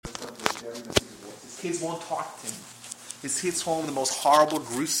kids won't talk to him. His kids call him the most horrible,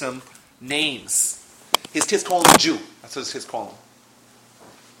 gruesome names. His kids call him a Jew. That's what his kids call him.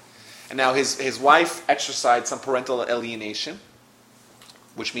 And now his wife exercised some parental alienation,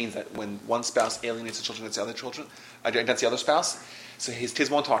 which means that when one spouse alienates the children against the other spouse, so his kids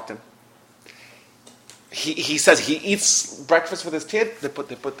won't talk to him. He says he eats breakfast with his kid. They put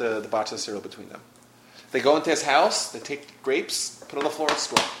the box of cereal between them. They go into his house. They take grapes, put it on the floor, and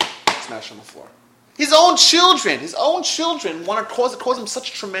smash on the floor. His own children want to cause him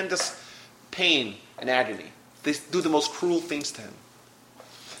such tremendous pain and agony. They do the most cruel things to him.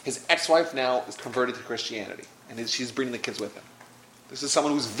 His ex-wife now is converted to Christianity, and she's bringing the kids with him. This is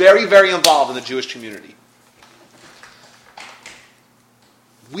someone who's very, very involved in the Jewish community.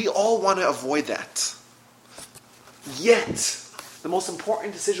 We all want to avoid that. Yet, the most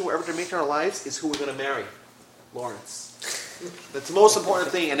important decision we're ever going to make in our lives is who we're going to marry. Lawrence. That's the most important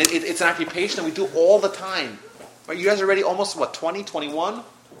thing, and it's an occupation that we do all the time. Right? You guys are already almost, 20, 21?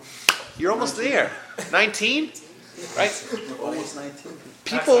 You're almost there. 19? Right? Almost 19.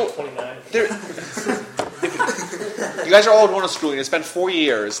 People, you guys are all going to school. You're going to spend 4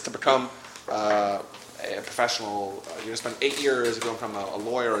 years to become a professional. You're going to spend 8 years to become a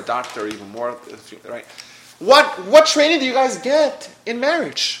lawyer, a doctor, or even more. Right? What training do you guys get in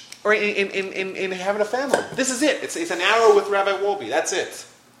marriage or in having a family? This is it. It's an hour with Rabbi Wolbe. That's it.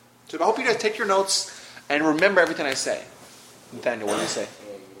 So I hope you guys take your notes and remember everything I say. Nathaniel, what do you say?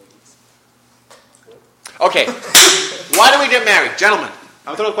 Okay. Why do we get married? Gentlemen,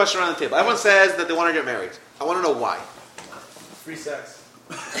 I'm throwing a question around the table. Everyone says that they want to get married. I want to know why. Free sex.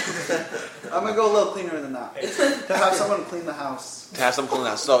 I'm going to go a little cleaner than that. To have someone clean the house. To have someone clean the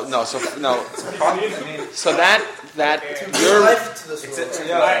house. So you're... Life to this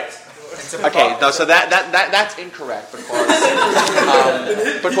world. Okay, no, so that's incorrect because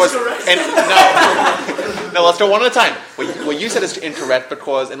let's go one at a time. What you said is incorrect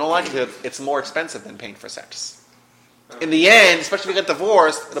because in all likelihood it's more expensive than paying for sex. In the end, especially if you get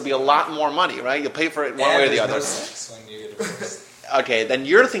divorced, it'll be a lot more money, right? You'll pay for it one way or the other. No sex when you get divorced. Okay, then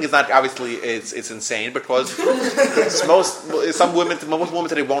your thing is not obviously it's insane because most women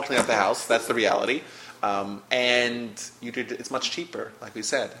today won't clean up the house. That's the reality. And it's much cheaper, like we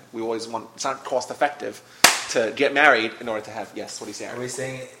said. We always want, it's not cost effective to get married in order to have, yes, what do you say, Aaron? Are we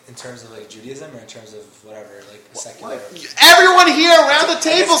saying it in terms of like Judaism or in terms of whatever, like secular? Everyone here around the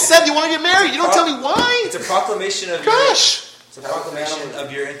table said you want to get married. You don't tell me why. It's a proclamation of it's a proclamation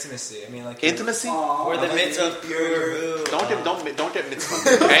of your intimacy. I mean, like intimacy? Or the mitzvah of pure. Don't get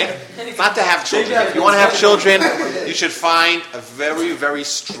mitzvah, okay? Not to have children. If you want to have children, you should find a very, very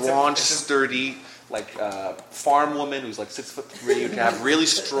strong, sturdy, farm woman who's 6'3". You can have really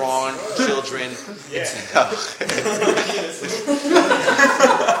strong children.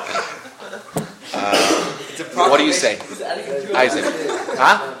 What do you say, Isaac?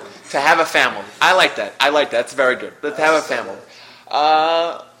 Huh? To have a family. I like that. That's very good. But to have a family.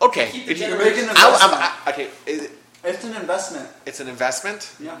 Okay. Okay. It's an investment. It's an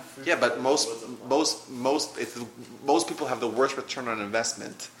investment? Yeah. Yeah, but most people have the worst return on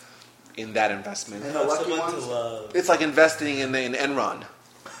investment in that investment. It's like investing in Enron.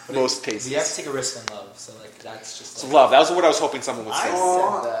 Most cases. You have to take a risk on love, so that's just love. That was what I was hoping someone would say.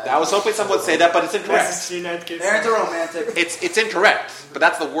 I was hoping someone would say that, but it's incorrect. Aaron's a romantic. It's incorrect, but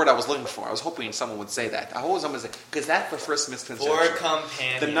that's the word I was looking for. I was hoping someone would say that. I always want to say because that's the first misconception. Or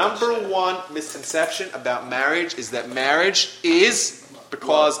companionship. The number one misconception about marriage is that marriage is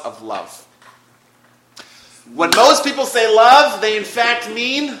because of love. When most people say love, they in fact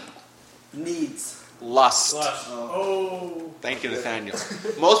mean needs. Lust. Oh. Thank you, Nathaniel.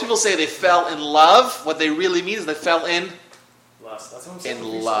 Most people say they fell in love. What they really mean is they fell in Lust. That's what I'm in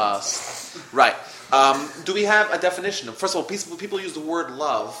saying. lust. Right. Do we have a definition? First of all, people use the word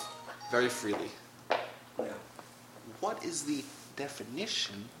love very freely. Yeah. What is the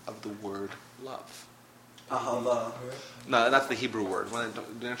definition of the word love? Ahava. No, that's the Hebrew word. We're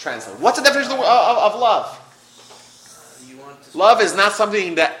going to translate. What's the definition of love? Love is not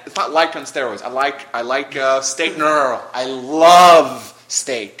something it's not like on steroids. I like steak. No. I love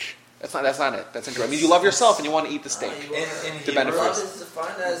steak. That's not it. That's incorrect. I mean, you love yourself and you want to eat the steak. In benefit. Love is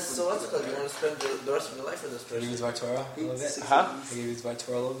defined as celestial. You want to spend the rest of your life with this person. Can you use by Torah a little bit? Huh? Can you use by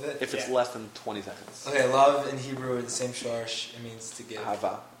Torah a little bit? If it's less than 20 seconds. Okay, love in Hebrew is the same shorsh. It means to give.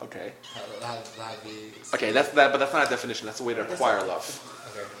 Hava. Okay. Okay, that's that, but that's not a definition. That's a way to acquire love.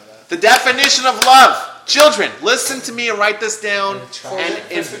 Okay. The definition of love. Children, listen to me and write this down and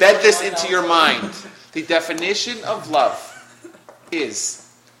embed this into your mind. The definition of love is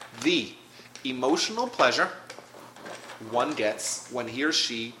the emotional pleasure one gets when he or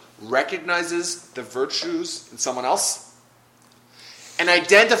she recognizes the virtues in someone else and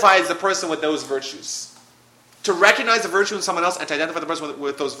identifies the person with those virtues. To recognize the virtue in someone else and to identify the person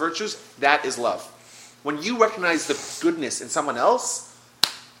with those virtues, that is love. When you recognize the goodness in someone else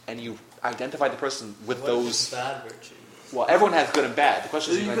and you identify the person with those bad virtues. Well, everyone has good and bad. The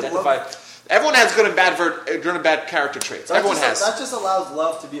question is, you can identify. Everyone has good and bad character traits. Everyone has. That just allows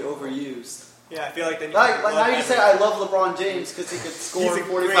love to be overused. Yeah, I feel like then Like now you can say I love LeBron James because he could score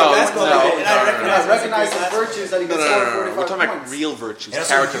 45 basketball points. player, and I recognize his virtues that he could score 45 points. We're talking about real virtues, And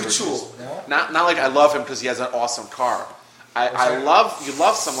character also virtues. mutual, Not like I love him because he has an awesome car. You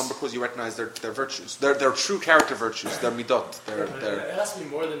love someone because you recognize their virtues. Their true character virtues. Their midot. It has to be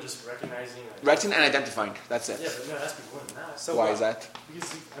more than just recognizing. Recognizing and identifying. That's it. Yeah, but no, it has to be more than that. So why is that?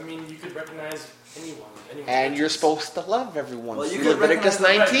 Because you could recognize anyone. And you're supposed to love everyone. Well, you Leviticus could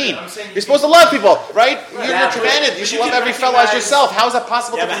 19. Right, You're supposed to love people, right? You're Yeah, commanded. You should you love can every fellow as recognize- yourself. How is that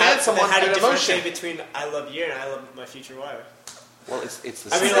possible Yeah, to but command how someone do in you emotion? differentiate between I love you and I love my future wife? Well, it's the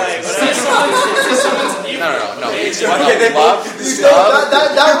I same. mean, like, No. It's Okay, love.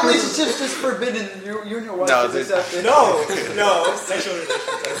 That relationship's just forbidden. You and your wife No, is accepted. no, sexual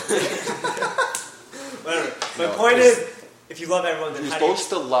relations. Whatever. My point is, if you love everyone, then You're how do you... supposed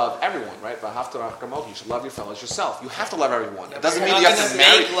to love everyone, right? But you should love your fellows yourself. You have to love everyone. It doesn't You're mean you not have to gonna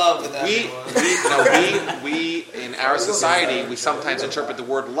marry. make love with everyone. We in our society, we sometimes interpret the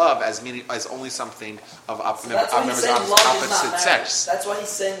word love as meaning as only something of That's why he's members saying of love is not opposite marriage. sex. That's why he's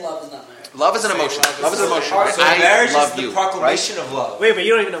saying love is not marriage. Love is an emotion. Love is an emotion. Right? So I marriage love is the you. proclamation of love. Wait, but you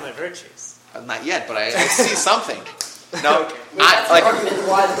don't even know my virtues. Not yet, but I see something. No, Wait, that's the argument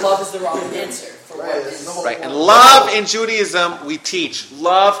why love is the wrong answer. For Right, what it's is the whole right. point. And love in Judaism, we teach.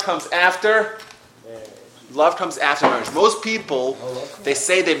 Love comes after. Love comes after marriage. Most people, they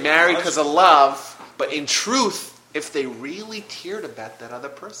say they married because of love, but in truth, if they really cared about that other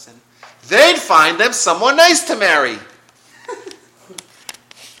person, they'd find them someone nice to marry.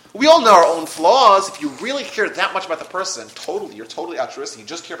 We all know our own flaws. If you really care that much about the person, you're totally altruistic, you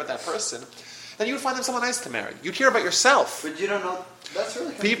just care about that person, then you would find them someone nice to marry. You care about yourself. But you don't know. That's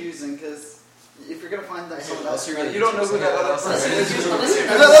really confusing because if you're gonna find that someone else, really you don't know who that other person is. Listen,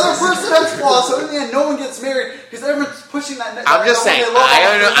 And that other person has flaws, so in the end, no one gets married because everyone's pushing that. I'm just saying,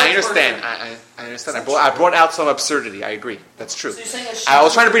 I understand. understand. I understand. I brought out some absurdity. I agree. That's true. So you're saying I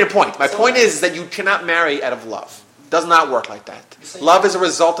was trying to bring a point. My point is that you cannot marry out of love. Does not work like that. Love is a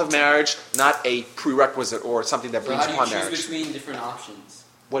result of marriage, not a prerequisite or something that So brings how do upon you choose marriage. between different options?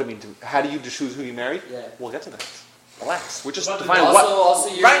 What do you mean? How do you choose who you marry? Yeah. We'll get to that. Relax. We're just But defining Also,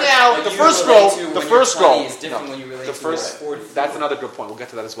 what. you're, Right now, what the you first relate scroll. to The when you're first 20 scroll. is different when you relate The to first. when you're 40. That's another good point. We'll get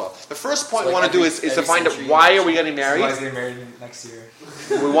to that as well. The first point So we like want to do every is to find out century why you are we getting Why married. is they married next year?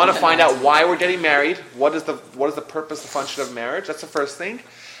 We want to find out why we're getting married. What is the purpose, the function of marriage? That's the first thing.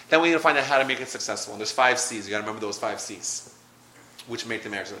 Then we need to find out how to make it successful. And there's 5 C's. You got to remember those 5 C's, which make the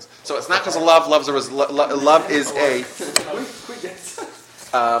marriage successful. So it's not because of love. Love is a.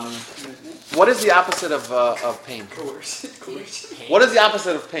 What is the opposite of pain? What is the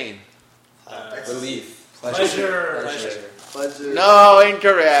opposite of pain? Relief. Pleasure. No,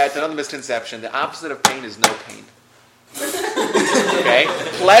 incorrect. Another misconception. The opposite of pain is no pain. Okay?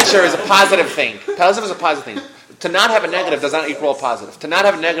 Pleasure is a positive thing. Positive is a positive thing. To not have a negative does not equal a positive. To not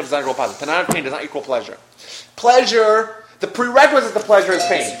have a negative does not equal a positive. To not have pain does not equal pleasure. Pleasure, the prerequisite to pleasure is I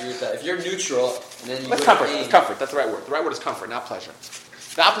pain. disagree with that. If you're neutral, and then you That's go comfort. to pain, It's comfort. That's the right word. The right word is comfort, not pleasure.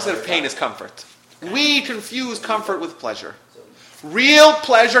 The opposite of pain is comfort. We confuse comfort with pleasure. Real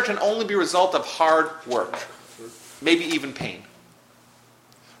pleasure can only be a result of hard work, maybe even pain.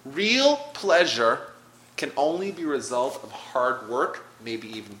 Real pleasure can only be a result of hard work, maybe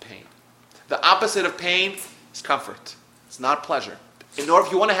even pain. The opposite of pain is comfort. It's not pleasure. If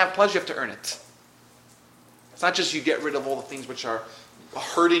you want to have pleasure, you have to earn it. It's not just you get rid of all the things which are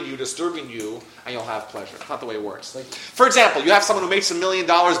hurting you, disturbing you, and you'll have pleasure. It's not the way it works. For example, you have someone who makes $1 million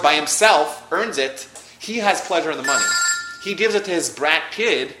by himself, earns it, he has pleasure in the money. He gives it to his brat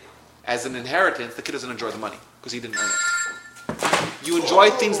kid as an inheritance. The kid doesn't enjoy the money because he didn't earn it. You enjoy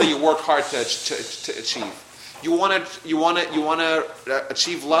things that you work hard to achieve. You want to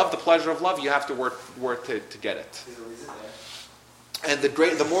achieve love, the pleasure of love. You have to work to get it. And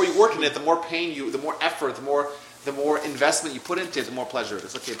the more you work in it, the more pain the more effort, the more investment you put into it, the more pleasure it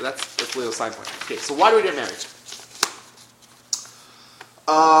is. Okay, but that's a little side point. Okay, so why do we get married?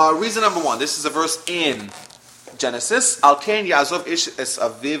 Reason number 1. This is a verse in Genesis. Al ken Yaazov ish es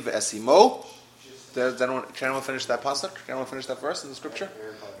aviv es imo. Can anyone finish that pasuk? Can anyone finish that verse in the scripture?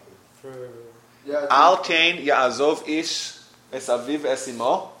 Al ken Yaazov ish es aviv es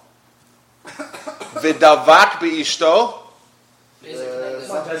imo. V'davak be'ishto.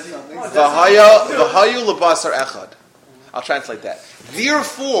 Something. V'hayu lebasar echad. I'll translate that.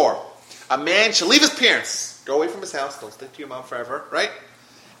 Therefore, a man should leave his parents, go away from his house, don't stick to your mom forever, right?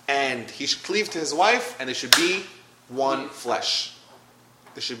 And he should cleave to his wife, and there should be one flesh.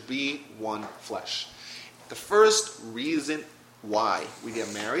 There should be one flesh. The first reason why we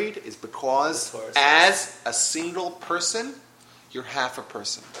get married is because as a single person, you're half a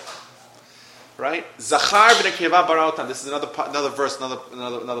person. Right? Zachar v'nekeva bara otam. This is another verse,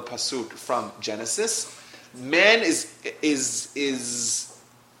 another pasuk from Genesis. Man is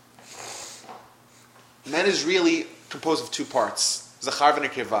really composed of two parts. Zachar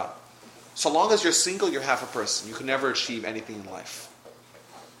v'nekeva. So long as you're single, you're half a person. You can never achieve anything in life.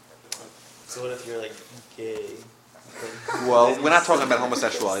 So what if you're like gay? Well, we're not talking about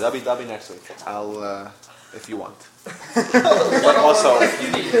homosexuality. That'll be next week. I'll, if you want. But also,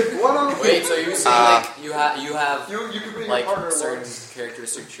 Wait, so you're saying like you have You could bring like your partner certain along.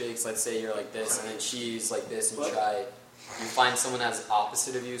 characteristic traits. Let's say you're like this, and then she's like this, and you find someone that's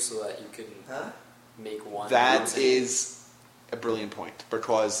opposite of you, so that you can make one. that is a brilliant point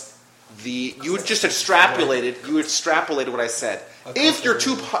because you just extrapolated what I said. If you're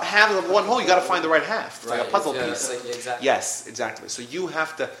two halves of one whole, you got to find the right half. It's like a puzzle piece. Exactly. Yes, exactly. So you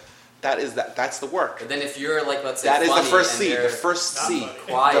have to. That's the work. But then if you're like, let's say, That is funny the first and C. they're The first C.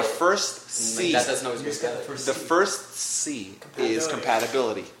 quiet, The first C. like, that doesn't always go together. The first C is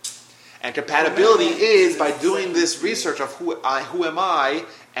compatibility. And compatibility is by doing this research of who am I,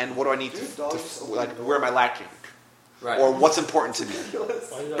 and what do I need to like, where am I lacking? Right. Or what's important to me.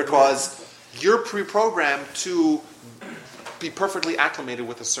 Because you're pre-programmed to be perfectly acclimated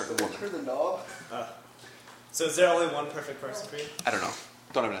with a certain woman. The dog. So is there only one perfect person for you? I don't know.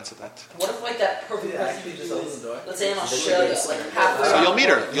 Don't have an answer to that. What if like that perfect Yeah, person you just lose? open the door. Let's say in Australia, like halfway. So you'll meet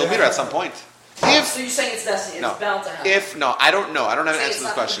her. You'll meet her at some point. If So you're saying it's destiny? It's No. bound to happen. I don't know. I don't have an Say answer it's to this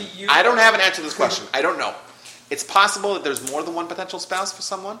not question. gonna be you. I don't have an answer to this question. I don't know. It's possible that there's more than one potential spouse for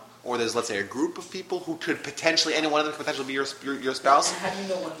someone, or there's, let's say, a group of people who could potentially, any one of them could potentially be your spouse. And how do you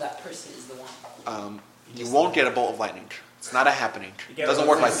know when that person is the one? You won't get a bolt of lightning. It's not a happening. It get doesn't a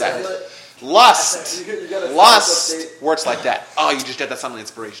work bolt like of that. Lust. You gotta Lust works like that. Oh, you just get that suddenly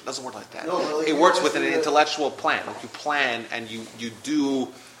inspiration. It doesn't work like that. No, really, It you works must with an do that. intellectual plan. Like you plan and you do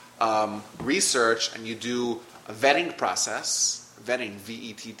research and you do a vetting process. Vetting,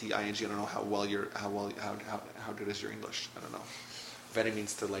 VETTING. I don't know how good is your English. I don't know. Vetting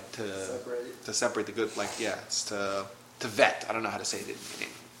means to separate the good. It's to vet. I don't know how to say it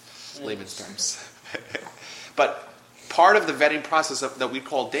in layman's terms. But part of the vetting process that we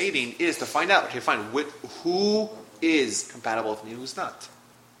call dating is to find out, who is compatible with me and who's not.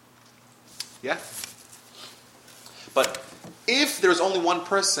 Yeah? But if there's only one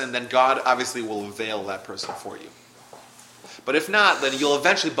person, then God obviously will veil that person for you. But if not, then you'll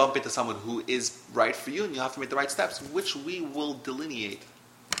eventually bump into someone who is right for you, and you'll have to make the right steps, which we will delineate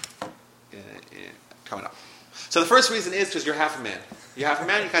coming up. So the first reason is because you're half a man. You're half a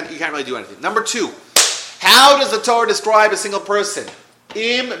man, you can't really do anything. Number 2, how does the Torah describe a single person?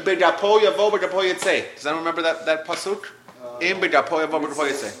 Im begapo yavo begapo yitzeh. Does anyone remember that pasuk? Im begapo yavo begapo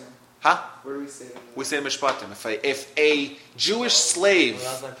yitzeh. Huh? Where do we say it? We say mishpatim. If a Jewish slave,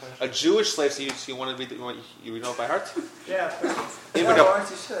 so you want to read you know it by heart? Yeah. Im No, begapo- aren't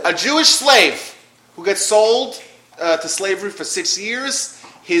you should. A Jewish slave who gets sold to slavery for 6 years,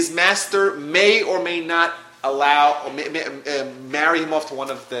 his master may or may not allow or marry him off to one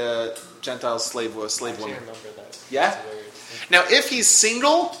of the Gentile slave I women. remember that. Yeah? Now, if he's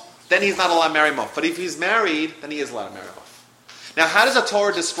single, then he's not allowed to marry him off. But if he's married, then he is allowed to marry him off. Now, how does the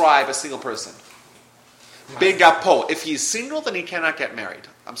Torah describe a single person? Begapo. If he's single, then he cannot get married.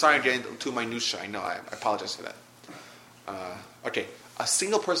 I'm sorry I'm getting too minutiae. I know. I apologize for that. Okay. A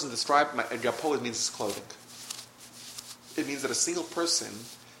single person described, gapo, it means his clothing. It means that a single person,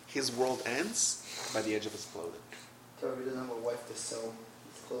 his world ends by the edge of his clothing. So he doesn't have a wife to sew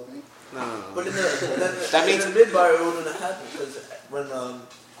his clothing. No. But in That means- in the midbar, it wouldn't happen because when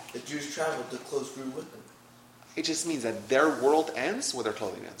the Jews traveled, the clothes grew with them. It just means that their world ends where their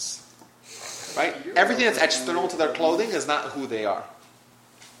clothing ends. Right? Everything that's external to their clothing is not who they are.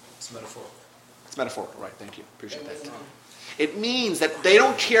 It's metaphorical. It's metaphorical, right? Thank you. Appreciate that. It means that they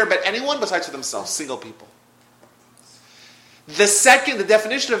don't care about anyone besides for themselves, single people. The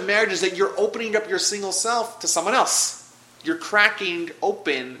definition of marriage is that you're opening up your single self to someone else. You're cracking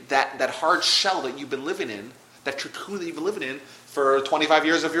open that hard shell that you've been living in, that cocoon that you've been living in for 25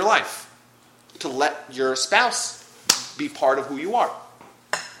 years of your life, to let your spouse be part of who you are.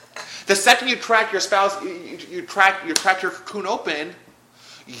 The second you crack your spouse, you crack your cocoon open,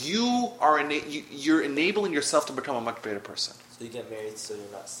 you're enabling yourself to become a much better person. So you get married so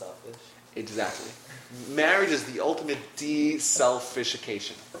you're not selfish? Exactly. Marriage is the ultimate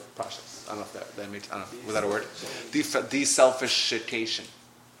de-selfification process. I don't know if that makes, I don't know, was that a word? De-selfification.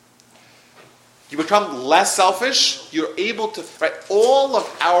 You become less selfish, you're able to, right, all of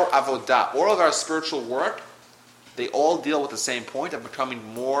our avodah, all of our spiritual work, they all deal with the same point of becoming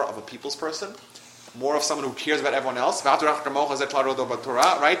more of a people's person, more of someone who cares about everyone else. Right?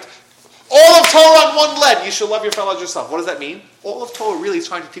 All of Torah on one lead. You should love your fellow as yourself. What does that mean? All of Torah really is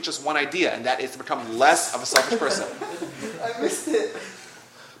trying to teach us one idea, and that is to become less of a selfish person. I missed it.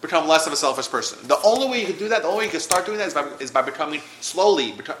 Become less of a selfish person. The only way you can do that, the only way you can start doing that is by becoming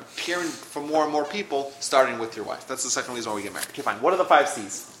slowly, caring for more and more people, starting with your wife. That's the second reason why we get married. Okay, fine. What are the 5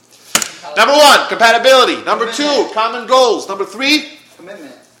 C's? Number 1, compatibility. Number 2, common goals. Number 3,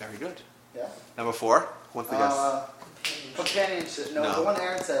 commitment. Very good. Yeah. Number 4, who wants to guess? Companionship. No, No. the one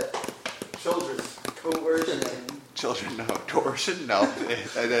Aaron said. Children. Coercion. Children, no. Coercion, no.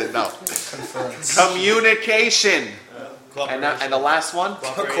 No. Communication. And the last one?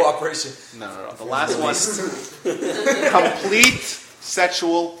 Cooperation. No. The last one. Complete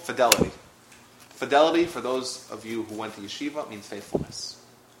sexual fidelity. Fidelity, for those of you who went to yeshiva, means faithfulness.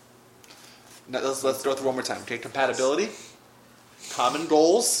 Now, let's go through one more time. Okay, compatibility, common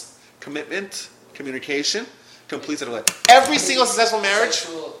goals, commitment, communication, complete fidelity. Every single successful marriage.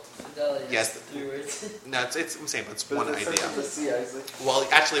 Sexual fidelity. Yes. 3 words. No, it's I'm saying, but it's one idea. With the C, Isaac. Well,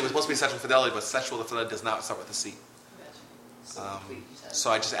 actually, it was supposed to be sexual fidelity, but sexual fidelity does not start with a C. So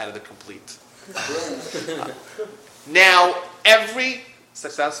I just added the complete. Now, every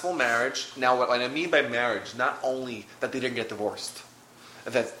successful marriage. Now, what I mean by marriage, not only that they didn't get divorced,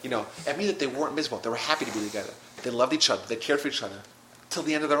 that I mean that they weren't miserable. They were happy to be together. They loved each other. They cared for each other till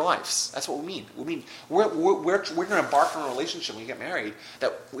the end of their lives. That's what we mean. We mean we're going to embark on a relationship when we get married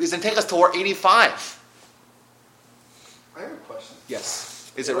that is going to take us till we're 85. I have a question.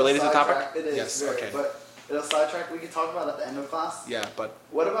 Yes. Is it related to the topic? It is. Yes. Very, Okay. But it'll sidetrack. We can talk about it at the end of class. Yeah, but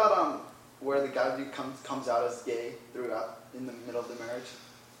What about where the guy comes out as gay throughout in the middle of the marriage?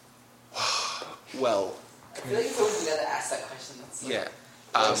 well, I feel like it's always you gotta ask that question. It's like, yeah.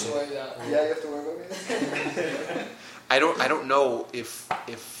 what you worry about. Yeah, you have to worry about it. I don't know if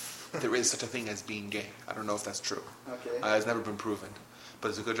there is such a thing as being gay. I don't know if that's true. Okay. It's never been proven. But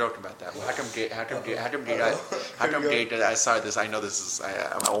it's a good joke about that. Well, how come gay guys, sorry, this, I know this is,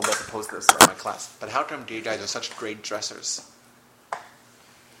 I won't be able to post this in my class, but how come gay guys are such great dressers?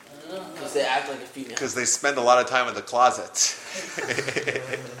 Because they act like a female. Because they spend a lot of time in the closet.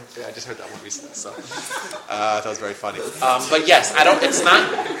 Yeah, I just heard that one recently, so that was very funny. But yes, it's not.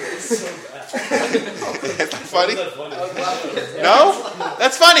 It's not funny? No?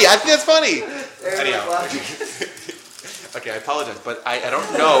 That's funny. I think that's funny. Anyhow. Okay, I apologize, but I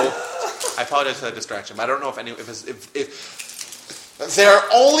don't know. I apologize for that distraction, but I don't know if they're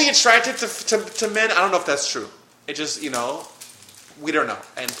only attracted to men. I don't know if that's true. It just, we don't know.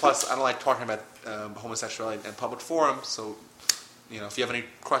 And plus, I don't like talking about homosexuality in public forums, so, if you have any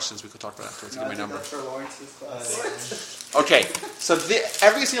questions, we could talk about it afterwards. Give my number. That's for Lawrence's class. Okay, so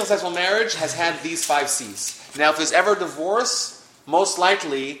every single successful marriage has had these 5 C's. Now, if there's ever a divorce, most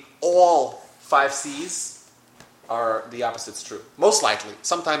likely all 5 C's are the opposites true. Most likely.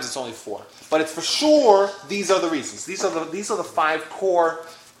 Sometimes it's only 4. But it's for sure, these are the reasons. These are the 5 core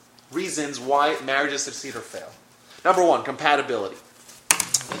reasons why marriages succeed or fail. Number 1, compatibility.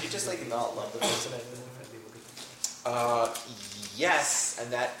 Did you just not love the person? Yes,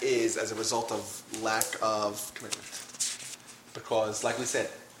 and that is as a result of lack of commitment. Because, like we said,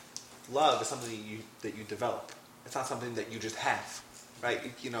 love is something that you develop. It's not something that you just have, right?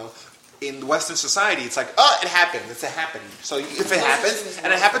 In Western society, it's like, it happened. It's a happening. So if it happens,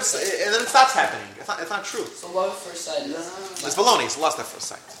 and it happens, and then it stops happening. It's not true. So love at first sight is... It's baloney. It's lust at first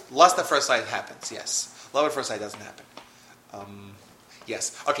sight. Lust at first sight happens, yes. Love at first sight doesn't happen.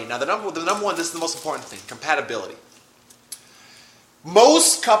 Yes. Okay, now the number 1, this is the most important thing, compatibility.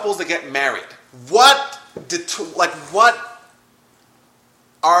 Most couples that get married, what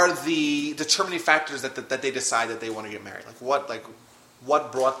are the determining factors that they decide that they want to get married?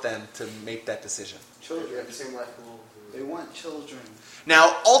 What brought them to make that decision? Children. They want children.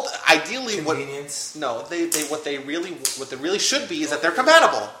 Now, ideally, Convenience. what they really should be is that they're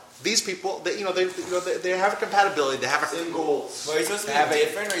compatible. These people, they have a compatibility. They have Same goals. Well, you're supposed to be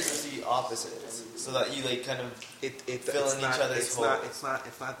different, or you're supposed to be opposites, so that you fill in each other's hole. It's not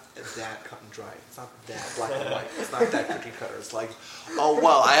that cut and dry. It's not that black and white. It's not that cookie cutter. It's like,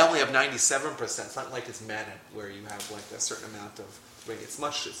 I only have 97%. It's not like it's manna where you have like a certain amount of weight. It's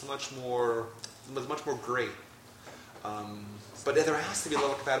much more gray. But there has to be a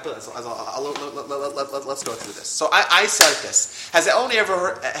level of compatibility. So let's go through this. So I say like this: Has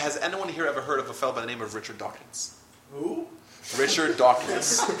anyone here ever heard of a fellow by the name of Richard Dawkins? Who? Richard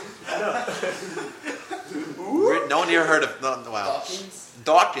Dawkins. No one here heard of? Wow.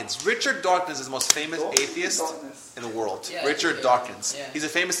 Dawkins. Richard Dawkins is the most famous atheist in the world. Yeah, Richard Dawkins. Yeah. He's a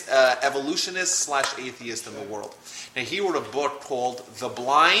famous evolutionist / atheist in the world. Now he wrote a book called The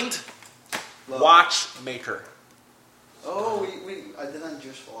Blind Watchmaker. Oh, I did on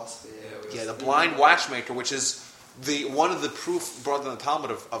Jewish philosophy. Yeah, The Blind Watchmaker, which is one of the proof brought in the Talmud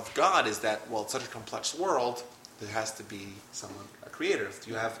of God is that, well, it's such a complex world, there has to be a creator. If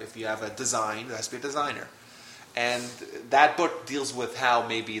you have a design, there has to be a designer. And that book deals with how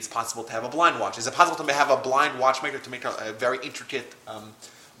maybe it's possible to have a blind watch. Is it possible to have a blind watchmaker to make a very intricate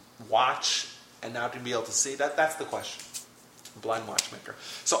watch and now to be able to see? That's the question. Blind watchmaker.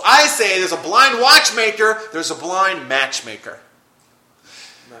 So I say there's a blind watchmaker, there's a blind matchmaker.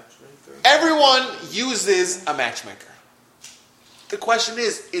 Everyone uses a matchmaker. The question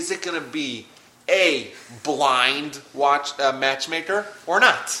is it going to be a blind matchmaker or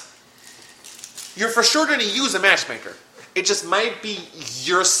not? You're for sure going to use a matchmaker. It just might be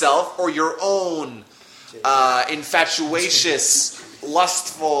yourself or your own infatuatious,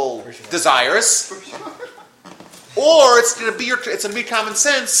 lustful desires. Or it's going to be common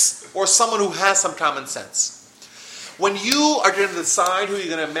sense, or someone who has some common sense. When you are going to decide who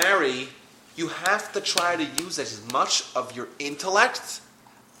you're going to marry, you have to try to use as much of your intellect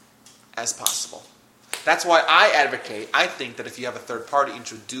as possible. That's why I think that if you have a third party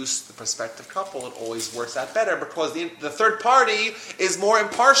introduce the prospective couple, it always works out better because the third party is more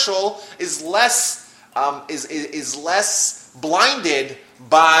impartial, is less blinded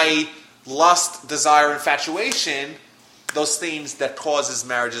by lust, desire, infatuation, those things that causes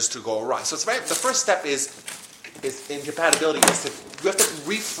marriages to go awry. So the first step is incompatibility. We have to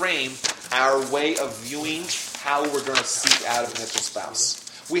reframe our way of viewing how we're going to seek out a potential spouse.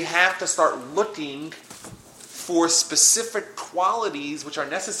 We have to start looking for specific qualities which are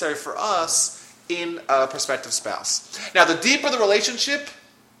necessary for us in a prospective spouse. Now, the deeper the relationship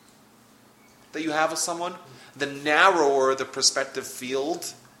that you have with someone, the narrower the prospective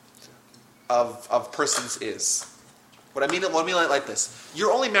field of persons is. What I mean like this.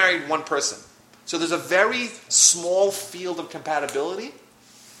 You're only married one person. So there's a very small field of compatibility,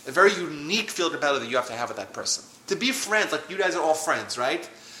 a very unique field of compatibility you have to have with that person. To be friends, like you guys are all friends, right?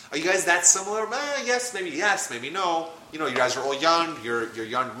 Are you guys that similar? Yes, maybe no. You know, you guys are all young. You're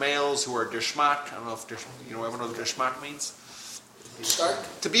young males who are geschmack. I don't know if everyone knows what geschmack means.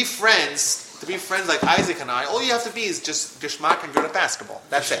 To be friends like Isaac and I, all you have to be is just geschmack and good at basketball.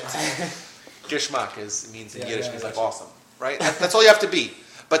 That's it. Geschmack means in Yiddish means like awesome, right? That's all you have to be.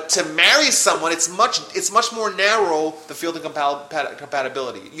 But to marry someone, it's much more narrow, the field of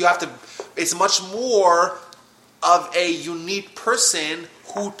compatibility. It's much more of a unique person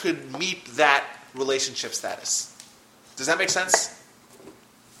who could meet that relationship status. Does that make sense?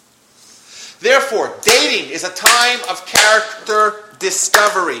 Therefore, dating is a time of character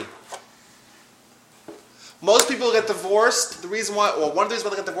discovery. Most people get divorced. One of the reasons why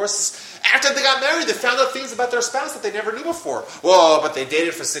they get divorced is after they got married, they found out things about their spouse that they never knew before. Well, but they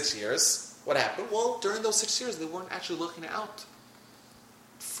dated for 6 years. What happened? Well, during those 6 years, they weren't actually looking out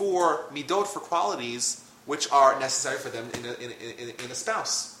for midot, for qualities which are necessary for them in a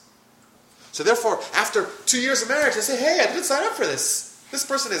spouse. So therefore, after 2 years of marriage, they say, hey, I didn't sign up for this. This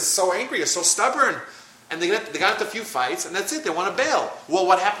person is so angry or so stubborn. And they got into a few fights, and that's it. They want to bail. Well,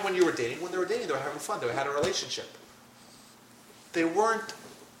 what happened when you were dating? When they were dating, they were having fun. They had a relationship. They weren't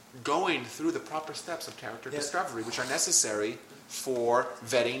going through the proper steps of character discovery, which are necessary for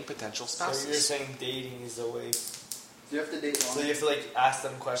vetting potential spouses. So you're saying dating is the way... You have to date long. So you have to ask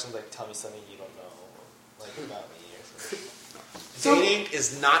them questions like, tell me something you don't know, about me or something. Dating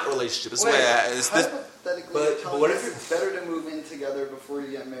is not a relationship. Hypothetically, but what if it's better to move in together before you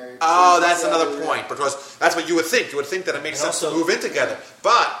get married? Oh, that's another point. Because that's what you would think. You would think that it makes sense to move in together.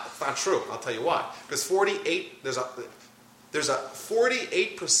 But it's not true. I'll tell you why. Because there's a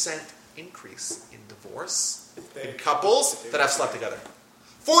 48% increase in divorce in couples that have slept together.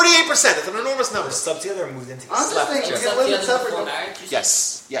 48%. That's an enormous number. Slept together or moved in together? I'm just thinking, you can live separate.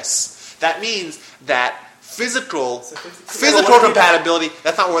 Yes. That means that physical compatibility.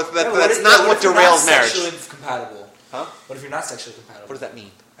 That's not what derails marriage. Sexually compatible. Huh? What if you're not sexually compatible? What does that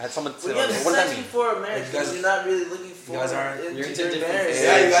mean? I had someone say, Well, what does that mean? before a marriage, because you're not really looking for. You guys aren't. You're into different marriage. things.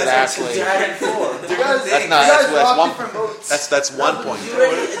 Yeah, you guys Exactly. are driving forward. That's one point. You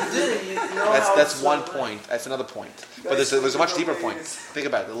already did it. You know That's one point. That's another point. But there's a much deeper point. Think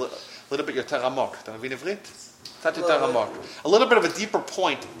about it. A little bit יותר עמוק. אתה מבין עברית? A little bit of a deeper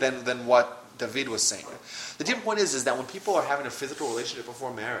point than what David was saying. The deeper point is that when people are having a physical relationship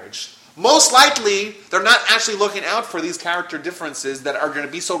before marriage, most likely they're not actually looking out for these character differences that are going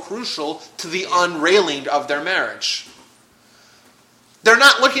to be so crucial to the unrailing of their marriage. They're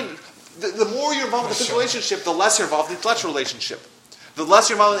not looking. The more you're involved in the physical relationship, the less you're involved in the intellectual relationship. The less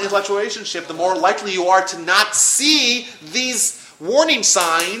you're involved in the intellectual relationship, the more likely you are to not see these warning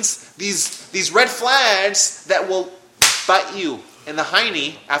signs, these red flags that will bite you in the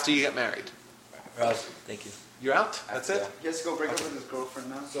hiney after you get married. Thank you. You're out? That's it? He has to go break up with his girlfriend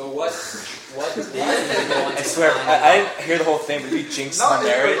now. So what I swear, I didn't hear the whole thing, but you jinxed my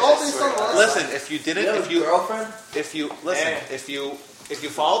marriage. Listen, if you didn't, girlfriend? if you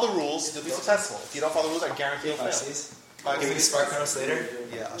follow the rules, you'll be successful. If you don't follow the rules, I guarantee you'll fail. Can we spark notes later?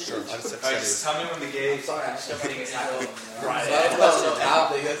 Yeah, sure. I'll just Alright, just tell me when the gay. Sorry, I'm still getting it. What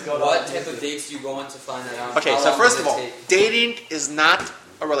type of dates do you go on to find that out? Okay, How so long first does of it all, take? dating is not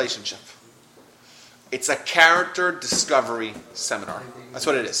a relationship. It's a character discovery seminar. That's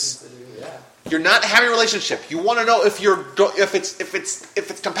what it is. You're not having a relationship. You want to know if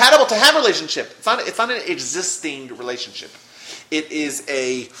it's compatible to have a relationship. It's not an existing relationship. It is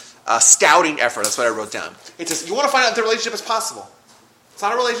a scouting effort. That's what I wrote down. It's just, you want to find out if the relationship is possible. It's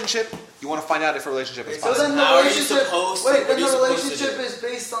not a relationship. You want to find out if a relationship is So possible. then the How are you relationship, supposed to- wait, what then are you the supposed to relationship do? is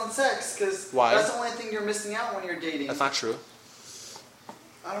based on sex, because Why? that's the only thing you're missing out when you're dating. That's not true.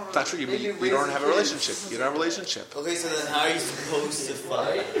 I don't It's not true. maybe You raising don't have a kids. relationship. You don't have a relationship. Okay, so then how are you supposed to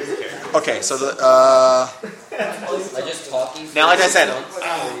find? Okay, so By just talking. now, like I said, months?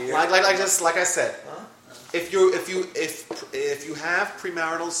 like I said, if you have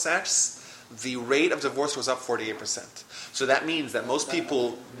premarital sex, the rate of divorce goes up 48%. So that means that most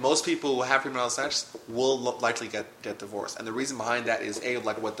people who have premarital sex will likely get divorced. And the reason behind that is A,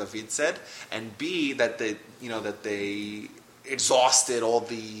 like what David said, and B, that they exhausted all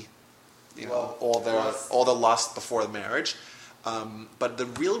the lust before the marriage. But the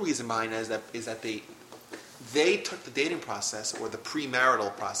real reason behind that is that they took the dating process or the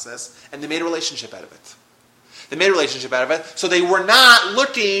premarital process and they made a relationship out of it. They made a relationship out of it, so they were not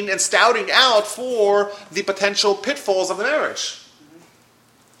looking and scouting out for the potential pitfalls of the marriage.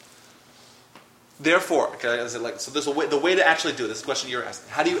 Therefore, so there's the way to actually do this. The question you're asking: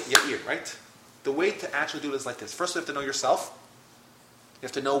 how do you get here? Right? The way to actually do it is like this. First, you have to know yourself. You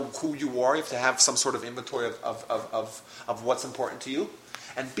have to know who you are. You have to have some sort of inventory of what's important to you.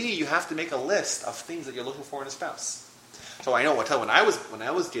 And B, you have to make a list of things that you're looking for in a spouse. So I know when I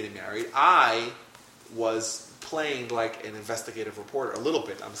was getting married, I was playing like an investigative reporter a little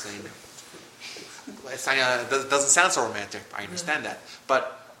bit. I'm saying it doesn't sound so romantic. I understand that,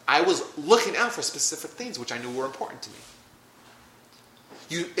 but I was looking out for specific things which I knew were important to me.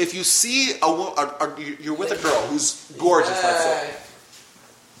 If you see you're with a girl who's gorgeous, let's say.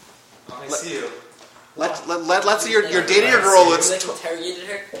 I see you. Let's say you're dating a girl You that's interrogated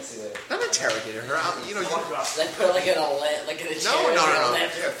her? not interrogating her. Like put like in a chair.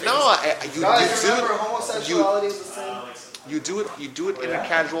 Guys, remember, homosexuality is a sin. You do it in a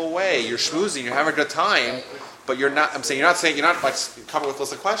casual way. You're schmoozing. You're having a good time, but you're not. You're not like covered with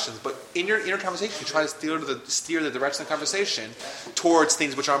lots of questions. But in your inner conversation, you try to steer the direction of the conversation towards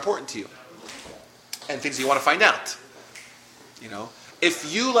things which are important to you, and things you want to find out. If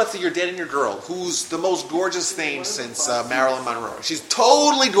let's say you're dating your girl, who's the most gorgeous thing since Marilyn Monroe. She's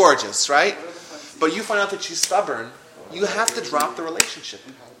totally gorgeous, right? But you find out that she's stubborn. You have to drop the relationship.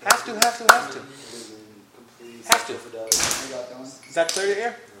 Have to. Is that clear to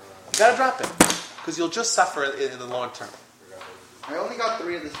hear? You gotta drop it. Because you'll just suffer in the long term. I only got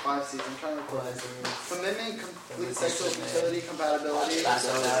 3 of this 5 seasons. I'm trying to record commitment, complete sexual fertility, compatibility.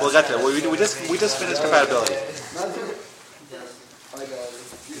 We'll get there. We just finished compatibility.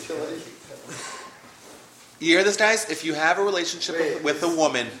 Utility. You hear this, guys? If you have a relationship with a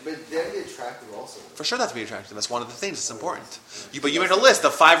woman, But they have to be attractive also. for sure that's to be attractive. That's one of the things that's important. But you made a list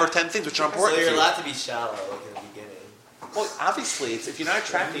of 5 or 10 things which are important So to you're you. allowed to be shallow like in the beginning. Well, obviously, if you're not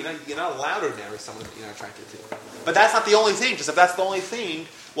attracted, you're not allowed to marry someone that you're not attracted to. But that's not the only thing. Because if that's the only thing,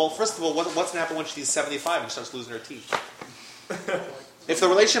 well, first of all, what's going to happen when she's 75 and she starts losing her teeth? If the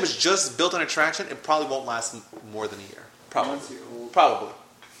relationship is just built on attraction, it probably won't last more than a year. Probably.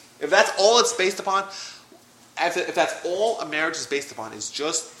 If that's all it's based upon, if that's all a marriage is based upon, is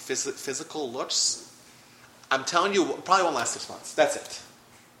just physical looks, I'm telling you, it probably won't last 6 months. That's it.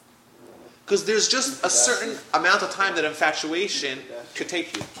 Because there's just a certain amount of time that infatuation could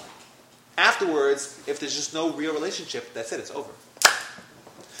take you. Afterwards, if there's just no real relationship, that's it. It's over.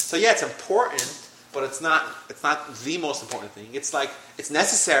 So yeah, it's important, but it's not the most important thing. It's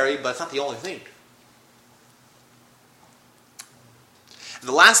necessary, but it's not the only thing.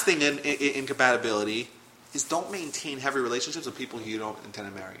 The last thing in compatibility is don't maintain heavy relationships with people who you don't intend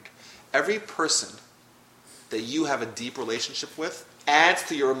to marry. Every person that you have a deep relationship with adds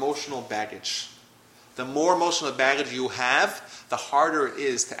to your emotional baggage. The more emotional baggage you have, the harder it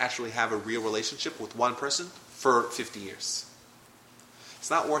is to actually have a real relationship with one person for 50 years. It's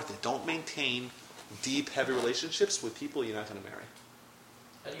not worth it. Don't maintain deep, heavy relationships with people you're not going to marry.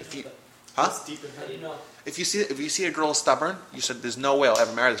 How do you If know you- that? Huh? How do you know? If you see a girl is stubborn, you said there's no way I'll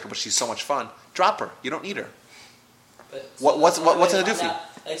ever marry this girl, but she's so much fun. Drop her. You don't need her. But What's the only it way gonna do to for you? find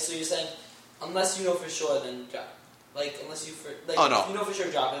out- Like, so you're saying, unless you know for sure, then drop. Like, unless you Oh, no. if you know for sure,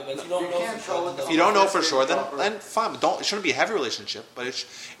 drop it. But if you don't You know can't for tell sure, what the If you don't know for sure, Proper. then fine. It shouldn't be a heavy relationship, but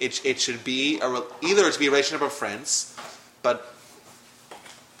it should be either it should be a relationship of friends, but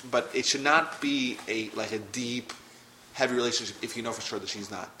it should not be a deep, heavy relationship if you know for sure that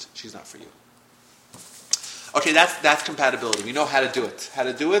she's not for you. Okay, that's compatibility. We know how to do it. How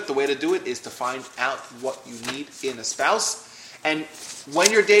to do it? The way to do it is to find out what you need in a spouse. And when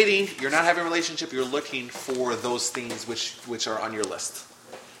you're dating, you're not having a relationship, you're looking for those things which are on your list.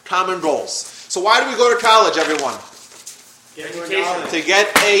 Common goals. So why do we go to college, everyone? Education. To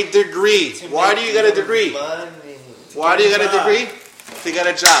get a degree. Why do you get a degree? Why do you get a degree? To get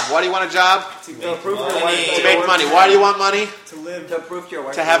a job. Why do you want a job? To To prove make your wife money. that To you're make money. worth Why do you want money? to live. To prove to your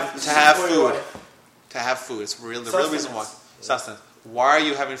wife. To have For your food. wife. To have food. It's the real reason why. Sustenance. Why are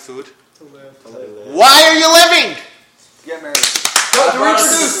you having food? To live. Why are you living? Get married. To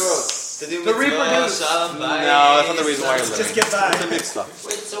reproduce. To do To reproduce. No, that's not the reason why you're living. Just get by. It's a mixed stuff.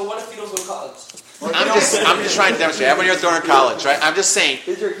 Wait, so what if you don't go to college? I'm just trying to demonstrate. Everyone here during college, right? I'm just saying.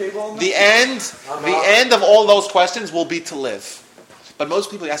 Is your cable on? The end of all those questions will be to live. But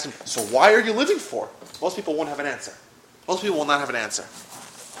most people ask them, so why are you living for? Most people won't have an answer. Most people will not have an answer.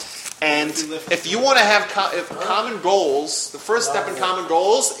 And if you want to have common goals, the first step in common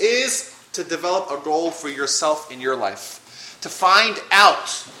goals is to develop a goal for yourself in your life. To find out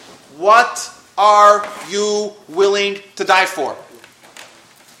what are you willing to die for.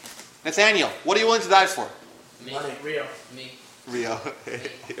 Nathaniel, what are you willing to die for? Me. Money. Real. Me. Rio,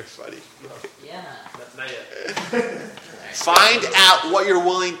 you're funny. Yeah. Not yet. Find out what you're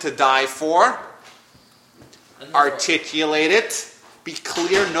willing to die for. And then Articulate it. Be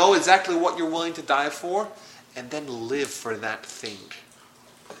clear. Know exactly what you're willing to die for, and then live for that thing.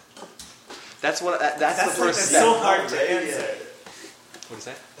 That's the That's first that's step. so hard to answer. What do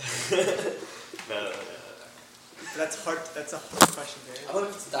you say? No. That's hard. That's a hard question, Barry. I'm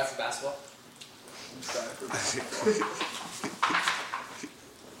willing to die for basketball.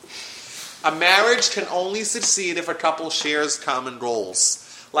 A marriage can only succeed if a couple shares common goals.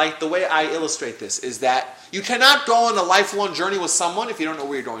 Like the way I illustrate this is that you cannot go on a lifelong journey with someone if you don't know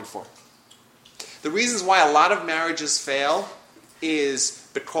where you're going for. The reasons why a lot of marriages fail is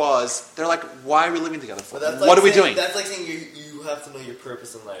because they're like, why are we living together for? But that's What like are we saying- doing? That's like saying you have to know your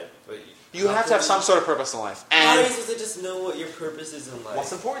purpose in life. But You have to have some sort of purpose in life. How are you And supposed to just know what your purpose is in life?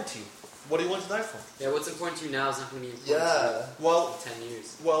 what's important to you? What do you want to die for? Yeah, what's important to you now is not going to be important Yeah. Well, to you in 10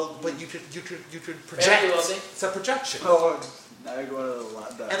 years. but you could Very project. wealthy. It's a projection. Oh, now you're going to the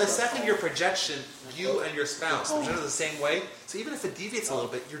lot. And the second your projection, you and your spouse project the same way. So even if it deviates a little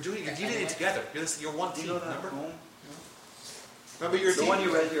bit, you're deviating together. You're one team. Remember? Remember your The team. one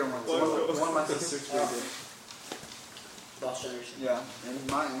you read here once. The one my sister's read. Lost generation. Yeah, and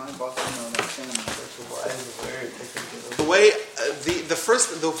my boss didn't know that same. The way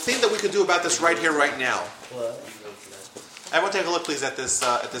the thing that we could do about this right here, right now. Everyone, take a look, please, at this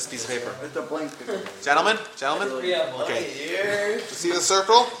piece of paper. It's a blank picture. Gentlemen. Yeah. Okay. Here. See the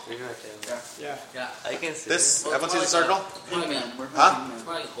circle? Yeah. Yeah. I can see This. Well, Everyone see the it's more circle? like a- We're Huh? He-Man. It's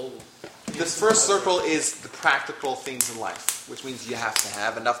more like an oval. This first circle is the practical things in life, which means you have to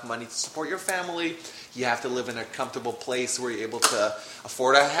have enough money to support your family. You have to live in a comfortable place where you're able to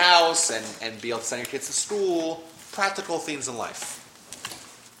afford a house and be able to send your kids to school. Practical things in life.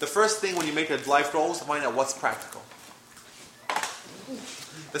 The first thing when you make a life goal is to find out what's practical.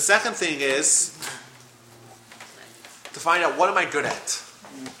 The second thing is to find out what am I good at.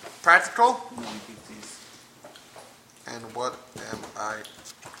 Practical. And what am I?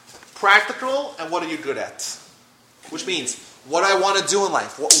 Practical, and what are you good at? Which means, what do I want to do in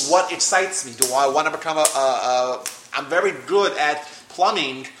life? What excites me? Do I want to become I'm very good at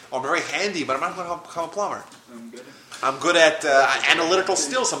plumbing, or I'm very handy, but I'm not going to become a plumber. I'm good at analytical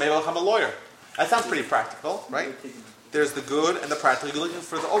skills, so maybe I'll become a lawyer. That sounds pretty practical, right? There's the good and the practical. You're looking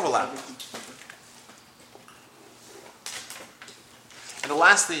for the overlap. And the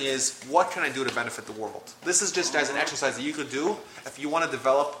last thing is, what can I do to benefit the world? This is just as an exercise that you could do if you want to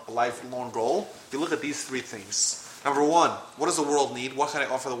develop a lifelong goal. You look at these three things. Number one, what does the world need? What can I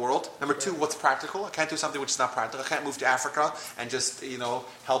offer the world? Number two, what's practical? I can't do something which is not practical. I can't move to Africa and just,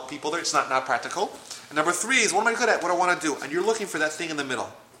 help people there. It's not practical. And number three is, what am I good at? What I want to do? And you're looking for that thing in the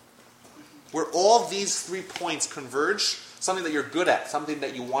middle. Where all these 3 points converge, something that you're good at, something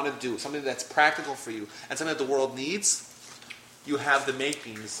that you want to do, something that's practical for you, and something that the world needs, you have the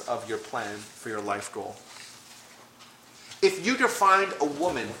makings of your plan for your life goal. If you could find a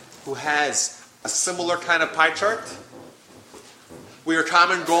woman who has a similar kind of pie chart, where your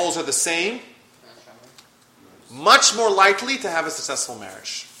common goals are the same, much more likely to have a successful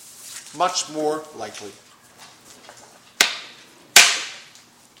marriage. Much more likely.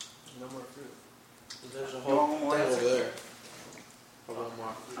 No more fruit. There's a You want one more? thing over there. One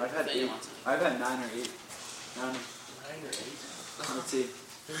more. I've had 8. I've had 9 or 8. 9 or 8? Let's see.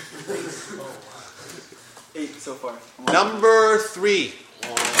 8 so far. Number 3.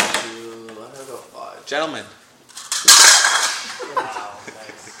 1, 2, I have about 5. Gentlemen. Wow,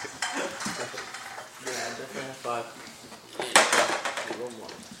 nice. Yeah, I definitely have 5. One more.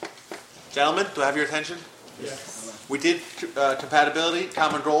 Gentlemen, do I have your attention? Yes. We did compatibility,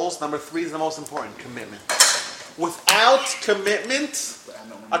 common goals. Number 3 is the most important, commitment. Without commitment,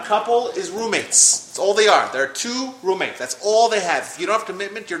 a couple is roommates. That's all they are. They're 2 roommates. That's all they have. If you don't have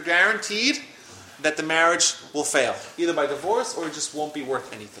commitment, you're guaranteed that the marriage will fail. Either by divorce or it just won't be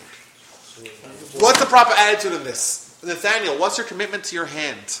worth anything. What's the proper attitude in this? Nathaniel, what's your commitment to your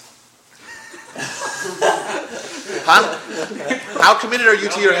hand? Huh? How committed are you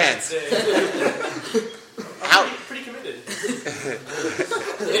to your hand? Pretty committed.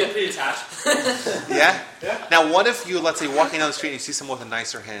 Pretty attached. Yeah? Yeah. Now, what if you, let's say, walking down the street and you see someone with a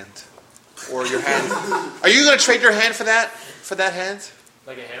nicer hand? Or your hand... Are you going to trade your hand for that hand?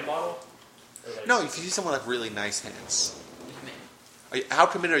 Like a hand model? No, if you see someone with really nice hands. How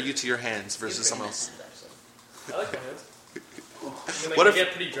committed are you to your hands versus someone else? I like my hands. What they if-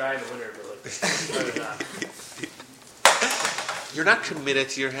 get pretty dry in the winter, but other than that. You're not committed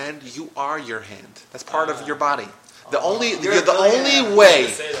to your hand. You are your hand. That's part of your body. The only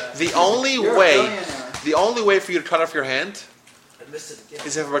way for you to cut off your hand I missed it again.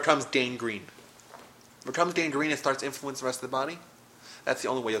 is if it becomes gangrene. If it becomes gangrene and starts influencing the rest of the body, that's the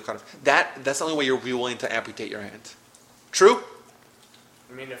only way you'll cut off. That's the only way you'll be willing to amputate your hand. True?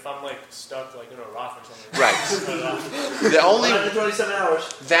 I mean, if I'm stuck in a rock or something. Right. Cut it off. The only 127 hours.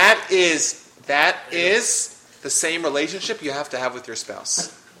 that is the same relationship you have to have with your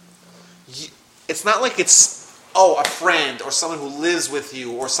spouse. It's not like it's a friend or someone who lives with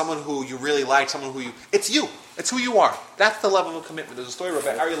you or someone who you really like, it's you. It's who you are. That's the level of commitment. There's a story of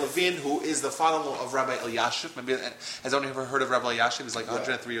Rabbi Aryeh Levin, who is the father-in-law of Rabbi Eliashiv. Maybe has anyone ever heard of Rabbi Eliashiv? He's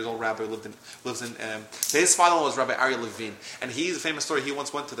 103 years old rabbi, lives in. His father-in-law was Rabbi Aryeh Levin, and he's a famous story. He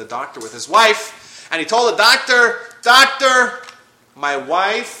once went to the doctor with his wife, and he told the doctor, my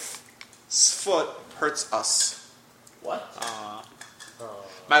wife's foot hurts us. What?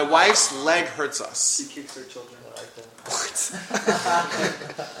 My wife's leg hurts us. She kicks her children. I like that.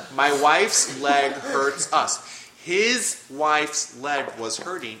 What? My wife's leg hurts us. His wife's leg was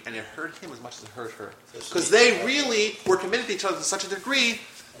hurting, and it hurt him as much as it hurt her. Because they really were committed to each other to such a degree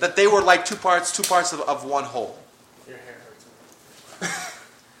that they were like two parts of one whole. Your hair hurts.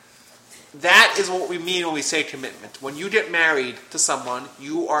 That is what we mean when we say commitment. When you get married to someone,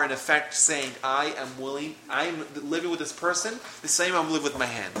 you are in effect saying, I'm living with this person the same I'm living with my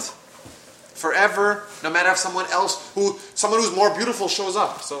hand. Forever, no matter if someone who's more beautiful shows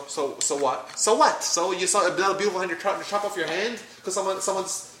up. So what? So what? So you saw another beautiful hand, you chop off your hand because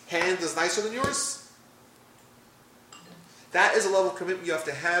someone's hand is nicer than yours? That is a level of commitment you have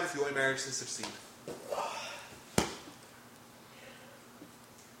to have if you want your marriage to succeed.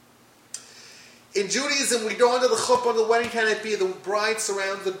 In Judaism, we go under the chuppah, on the wedding canopy, the bride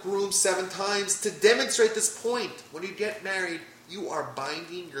surrounds the groom 7 times to demonstrate this point. When you get married, you are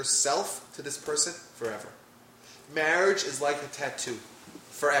binding yourself to this person forever. Marriage is like a tattoo.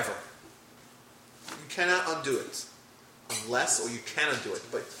 Forever. You cannot undo it. Or you can undo it.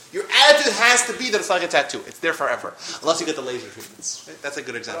 But your attitude has to be that it's like a tattoo. It's there forever. Unless you get the laser treatments. Right? That's a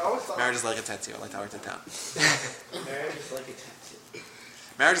good example. Marriage is like a tattoo. I like to write that down. Marriage is like a tattoo.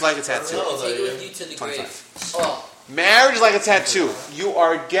 Marriage is like a tattoo. Take it with you to the 25. grave. Oh. Marriage is like a tattoo. You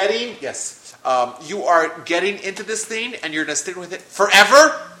are getting into this thing and you're going to stick with it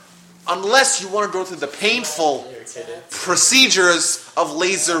forever unless you want to go through the painful procedures of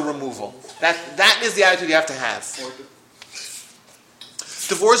laser removal. That is the attitude you have to have.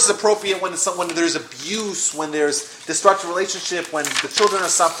 Divorce is appropriate when there's abuse, when there's destructive relationship, when the children are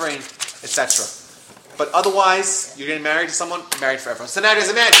suffering, etc. But otherwise, you're getting married to someone, married forever. So now, guys,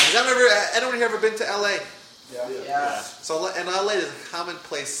 imagine, has anyone here ever been to LA? Yeah. So in LA, there's a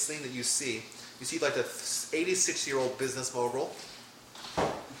commonplace thing that you see. You see like the 86-year-old business mogul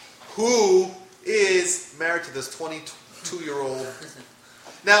who is married to this 22-year-old.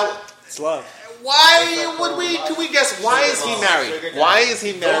 Now, It's love. why would we guess? Why is he married? Why is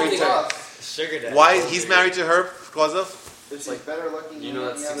he married to her? Sugar daddy. Why he's married to her because of? It's like better looking You than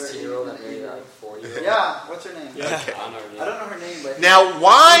know that any other 16-year-old that Indian. married that 4-year-old? Yeah, what's her name? Yeah. I don't know her name. I don't know her name, but Now,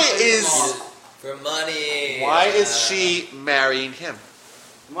 why is For money. she marrying him?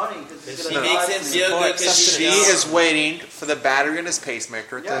 money because She makes him feel good because She is waiting for the battery in his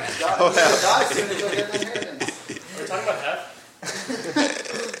pacemaker to Yeah, go God, out. God soon as he'll get an inheritance. We're talking about half.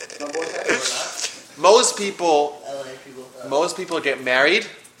 My boy had Most people LA people. Most people get married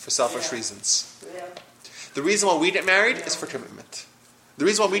for selfish Yeah. reasons. Yeah. The reason why we get married is for commitment. The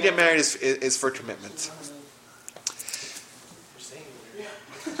reason why we get married is for commitment.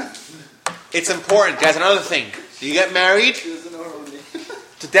 It's important, guys. Another thing, you get married She doesn't know her name.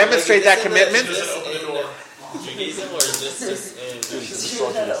 to demonstrate that commitment. Judaism or is this in there? This is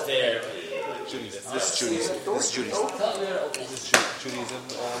Judaism. This is Judaism. This is Judaism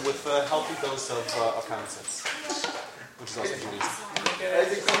with a healthy dose of common sense, which is also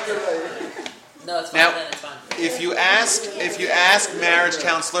Judaism. No, it's fine. Now, Then it's fine. If you ask marriage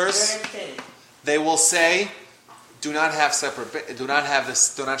counselors, they will say, do not have separate, do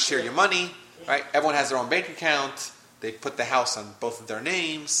not share your money, right? Everyone has their own bank account. They put the house on both of their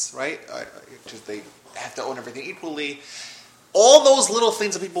names, right? Because they have to own everything equally. All those little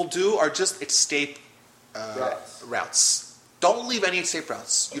things that people do are just escape routes. Don't leave any escape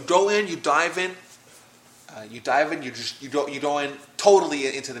routes. You go in, you dive in, you go in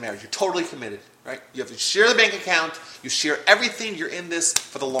totally into the marriage. You're totally committed, right? You have to share the bank account. You share everything. You're in this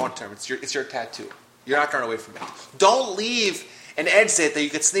for the long term. It's your tattoo. You're not going away from it. Don't leave an exit that you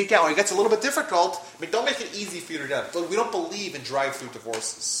could sneak out. When it gets a little bit difficult, I mean, don't make it easy for you to do. But we don't believe in drive-through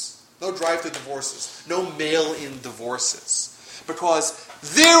divorces. No drive-through divorces. No mail-in divorces. Because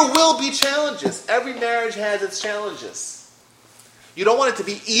there will be challenges. Every marriage has its challenges. You don't want it to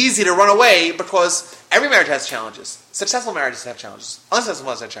be easy to run away because every marriage has challenges. Successful marriages have challenges.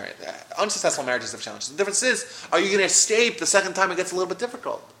 Unsuccessful marriages have challenges. The difference is, are you going to escape the second time it gets a little bit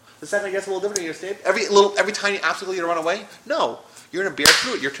difficult? The second it gets a little difficult, you escape? Every tiny obstacle you run away? No. You're going to bear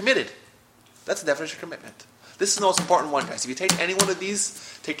through it. You're committed. That's the definition of commitment. This is the most important one, guys. If you take any one of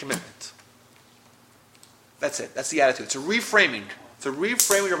these, take commitment. That's it. That's the attitude. It's a reframing. It's a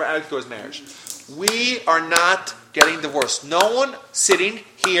reframing of our attitude towards marriage. We are not getting divorced. No one sitting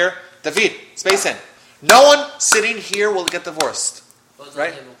here, David, space in. No one sitting here will get divorced.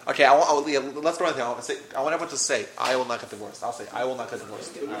 Right? Okay, let's go on there. I want everyone to say, I will not get divorced. I'll say, I will not get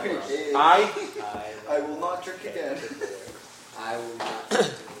divorced. I will not drink again. I will not get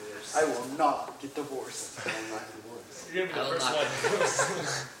divorced. I will not get divorced. You're going to be the I will first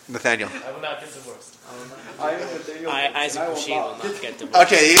one. Nathaniel. I will not get divorced. I am Nathaniel. Isaac I will Rashid not will not get divorced.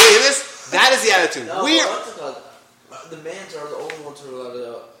 Okay, you hear this? That is the attitude. No, We're... the mans are the only ones who are allowed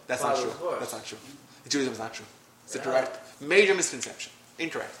to That's file not a true. divorce. That's not true. Judaism is not true. It's a direct, major misconception.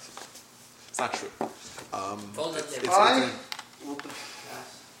 Incorrect. It's not true.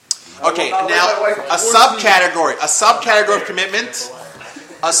 Okay, now a subcategory of commitment.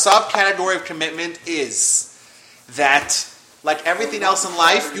 A subcategory of commitment is that, like everything else in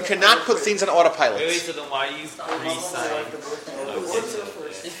life, you cannot put things on autopilot. Wait, so then why use pre-sign?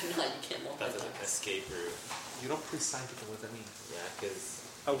 If not, you can't multitask. That's an escape route. You don't pre-sign people. What does that mean? Yeah, because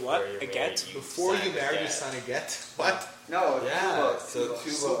A what? A get? Before you marry, you sign a get. What? No, Yeah, Tuba.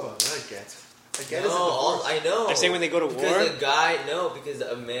 so Not a get. A get No, is a divorce. I know. They're saying when they go to war? Because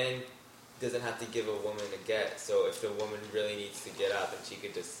a man doesn't have to give a woman a get. So if the woman really needs to get out, then she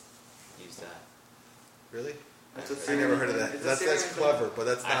could just use that. Really? That's a I never heard of Syrian- that. it's a That's Syrian clever, but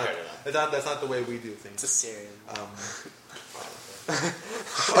that's I not. heard of That's not the way we do things. It's a Syrian.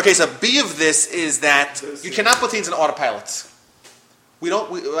 Okay, so B of this is that you cannot put things in autopilot. We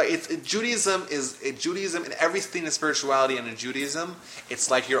don't. Judaism and everything in spirituality and in Judaism, it's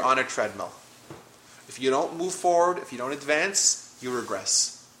like you're on a treadmill. If you don't move forward, if you don't advance, you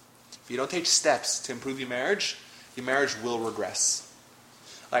regress. If you don't take steps to improve your marriage will regress.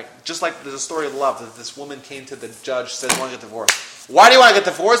 Just like there's a story of love that this woman came to the judge, said, "I want to get divorced." Why do you want to get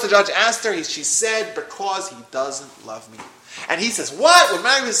divorced? The judge asked her. She said, "Because he doesn't love me." And he says, "What? We're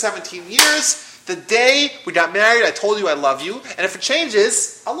married for 17 years. The day we got married, I told you I love you. And if it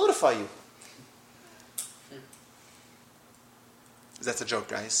changes, I'll notify you." That's a joke,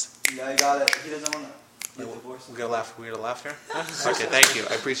 guys. Yeah, I got it. He doesn't want to get divorced. We're gonna laugh. We're gonna laugh here. Okay, thank you.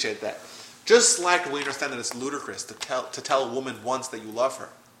 I appreciate that. Just like we understand that it's ludicrous to tell a woman once that you love her.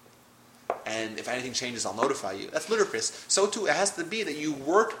 and if anything changes, I'll notify you. That's ludicrous. So too, it has to be that you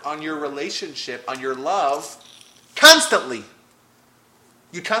work on your relationship, on your love, constantly.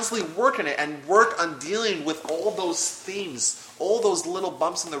 You constantly work on it and work on dealing with all those themes, all those little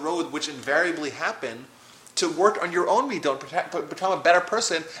bumps in the road which invariably happen, to work on your own midot, become a better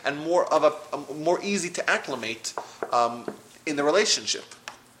person and more easy to acclimate in the relationship.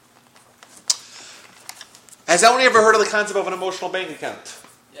 Has anyone ever heard of the concept of an emotional bank account?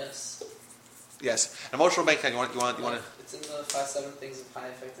 Yes. Yes, an emotional bank account. You want to? It's in the 5-7 things of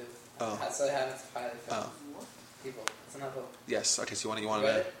highly effective. Oh. So I have it highly effective. People. It's in that book. Yes. Okay. So you want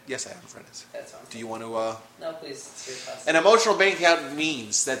Read to? it? Yes, I have read it. That's fine. Do you want to? No, please. It's your class. An emotional bank account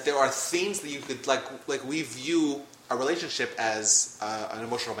means that there are things that you could like we view a relationship as an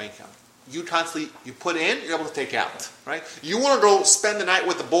emotional bank account. You constantly put in, you're able to take out, right? You want to go spend the night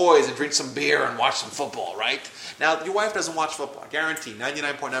with the boys and drink some beer and watch some football, right? Now your wife doesn't watch football. I guarantee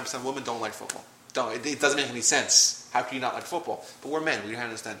 99.9% of women don't like football. It doesn't make any sense. How can you not like football? But we're men. We don't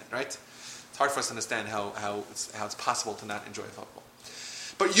understand it, right? It's hard for us to understand how it's possible to not enjoy football.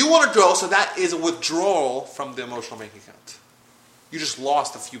 But you want to go, so that is a withdrawal from the emotional bank account. You just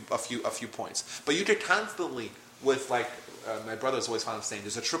lost a few points. But you could constantly, with my brother's always fond of saying,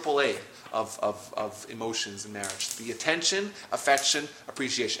 there's a AAA of emotions in marriage. The attention, affection,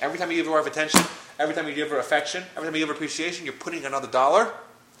 appreciation. Every time you give your wife attention, every time you give her affection, every time you give her appreciation, you're putting another dollar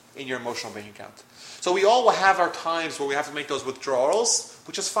in your emotional bank account. So we all will have our times where we have to make those withdrawals,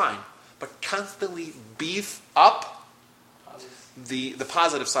 which is fine. But constantly beef up the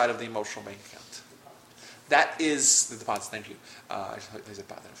positive side of the emotional bank account. That is the deposit. Thank you. I said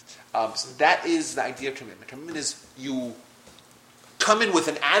positive. So that is the idea of commitment. Commitment is you come in with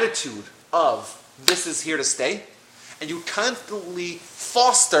an attitude of this is here to stay, and you constantly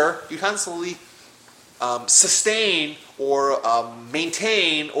foster, you constantly sustain or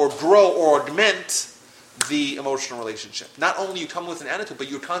maintain or grow or augment the emotional relationship. Not only you come with an attitude,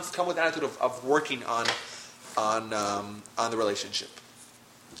 but you come with an attitude of working on the relationship.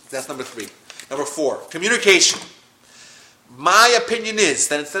 That's number 3. Number 4, communication. My opinion is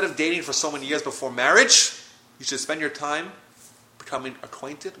that instead of dating for so many years before marriage, you should spend your time becoming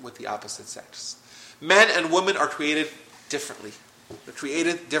acquainted with the opposite sex. Men and women are created differently. They're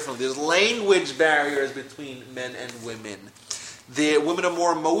created differently. There's language barriers between men and women. The women are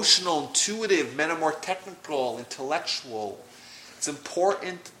more emotional, intuitive. Men are more technical, intellectual. It's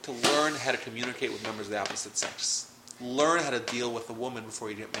important to learn how to communicate with members of the opposite sex. Learn how to deal with a woman before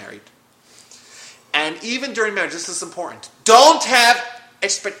you get married. And even during marriage, this is important. Don't have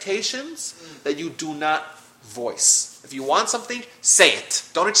expectations that you do not voice. If you want something, say it.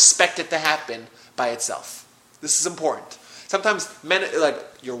 Don't expect it to happen by itself. This is important. Sometimes men, like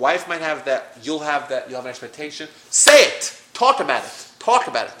your wife might have that, you'll have an expectation. Say it. Talk about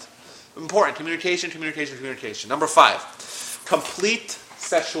it. Important. Communication. Number 5, complete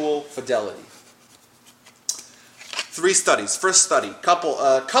sexual fidelity. 3 studies. First study,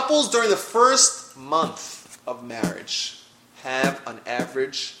 couples during the first month of marriage have on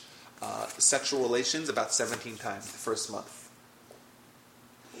average sexual relations about 17 times the first month.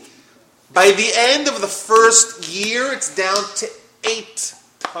 By the end of the first year, it's down to 8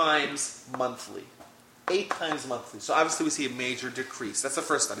 times monthly. 8 times monthly. So obviously we see a major decrease. That's the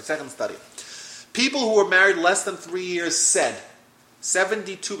first study. Second study. People who were married less than 3 years said,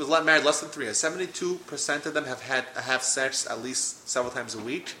 72% married less than 3 years. 72% of them have sex at least several times a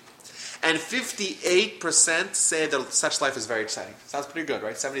week, and 58% say that sex life is very exciting. Sounds pretty good,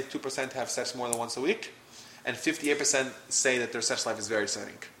 right? 72% have sex more than once a week, and 58% say that their sex life is very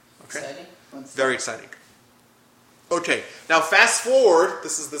exciting. Okay, Exciting? very exciting. Okay, now fast forward.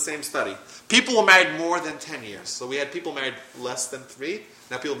 This is the same study. People were married more than 10 years. So we had people married less than 3.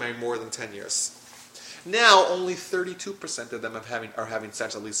 Now people married more than 10 years. Now, only 32% of them are having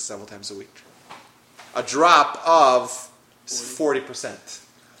sex at least several times a week. A drop of 40%.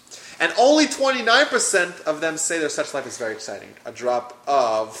 And only 29% of them say their sex life is very exciting. A drop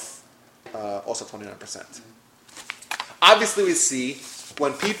of also 29%. Obviously, we see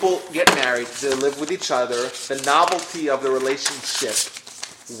when people get married, they live with each other, the novelty of the relationship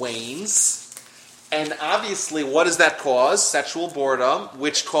wanes. And obviously, what does that cause? Sexual boredom,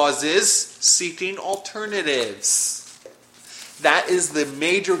 which causes seeking alternatives. That is the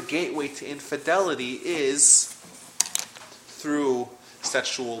major gateway to infidelity, is through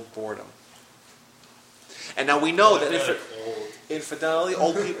sexual boredom. And now we know that infidelity,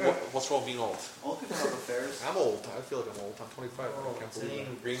 old people, what's wrong with being old? Old people have affairs. I'm old. I feel like I'm old. I'm 25. I can't believe Seeing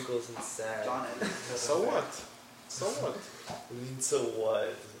it. wrinkles and sad. John Edwards. So what? So what? So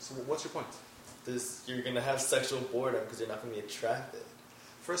what? So what's your point? You're gonna have sexual boredom because you're not gonna be attracted.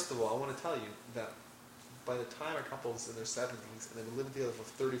 First of all, I want to tell you that by the time a couple's in their 70s and they've been living together for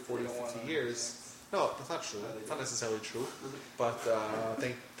 30, 40, 50 years, no, that's not true. It's not necessarily true. But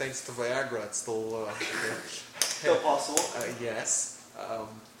thanks to Viagra, it's still Still possible. yes.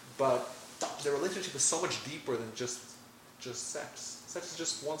 But the relationship is so much deeper than just sex. Sex is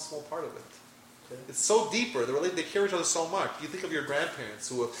just one small part of it. It's so deeper. They care each other so much. You think of your grandparents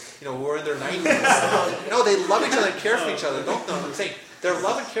who are in their 90s. No, they love each other and care for each other. Don't know. I'm saying their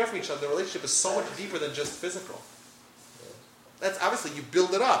love and care for each other. The relationship is so much deeper than just physical. That's obviously you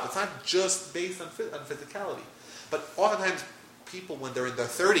build it up. It's not just based on physicality. But oftentimes, people when they're in their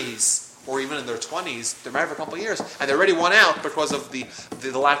 30s or even in their 20s, they're married for a couple of years and they already won out because of the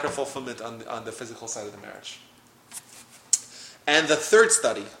lack of fulfillment on the physical side of the marriage. And the third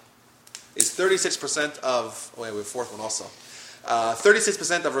study is 36% of. Oh, wait, we have a fourth one also.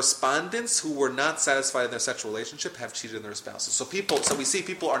 36% of respondents who were not satisfied in their sexual relationship have cheated on their spouses. So we see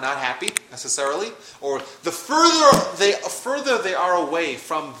people are not happy necessarily, or the further they are away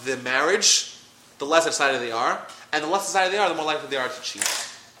from the marriage, the less excited they are, and the less excited they are, the more likely they are to cheat.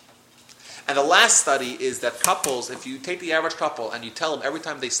 And the last study is that couples, if you take the average couple and you tell them every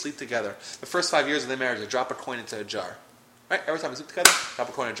time they sleep together, the first 5 years of their marriage, they drop a coin into a jar. Right? Every time they sleep together, drop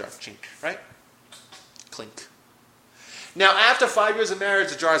a coin in a jar. Chink. Right? Clink. Now, after 5 years of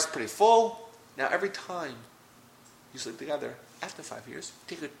marriage, the jar is pretty full. Now, every time you sleep together, after 5 years,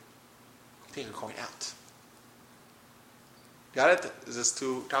 take a coin out. Got it? Is this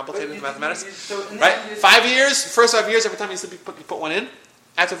too complicated in mathematics? Right? 5 years, first 5 years, every time you sleep, you put one in.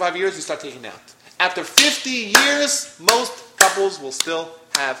 After 5 years, you start taking out. After 50 years, most couples will still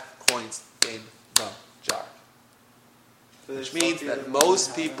have coins in the jar. Which means that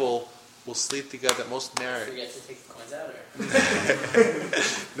most people will sleep together, most married. Forget to take the coins out, or?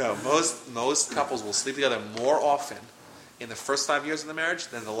 No, most couples will sleep together more often in the first 5 years of the marriage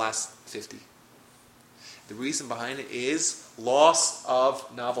than the last 50. The reason behind it is loss of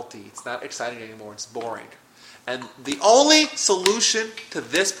novelty. It's not exciting anymore, it's boring. And the only solution to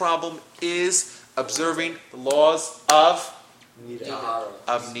this problem is observing the laws of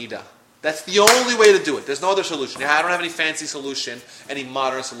Nida. That's the only way to do it. There's no other solution. I don't have any fancy solution, any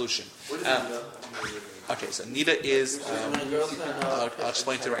modern solution. What is Nida? Okay, so Nida is. I'll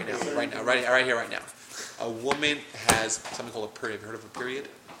explain to you right now. Right here, right now. A woman has something called a period. Have you heard of a period?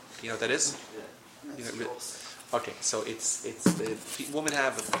 You know what that is? Okay, so it's women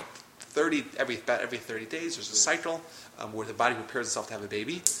have 30 every 30 days. There's a cycle where the body prepares itself to have a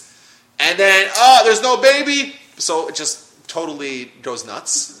baby, and then there's no baby, so it just totally goes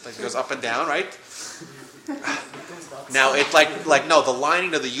nuts. Like it goes up and down, right? Now it's like no, the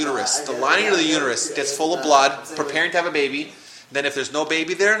lining of the uterus. The lining of the uterus gets full of blood, preparing to have a baby. Then if there's no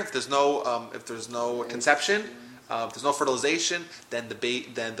baby there, if there's no conception, if there's no fertilization, then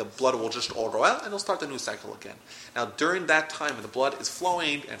the blood will just all go out, and it'll start the new cycle again. Now during that time, when the blood is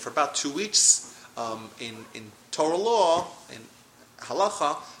flowing, and for about 2 weeks, in Torah law, in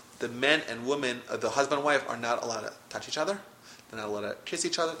halacha, the men and women, the husband and wife, are not allowed to touch each other. They're not allowed to kiss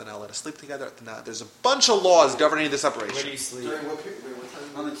each other. They're not allowed to sleep together. There's a bunch of laws governing this separation. Where do you sleep? During what period? What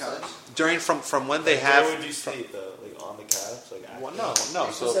time? On the couch. During from when they have. Where would you sleep though? Like on the couch? Like Well, no. You're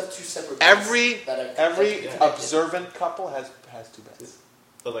supposed to So have two separate every beds that are connected. observant couple has 2 beds.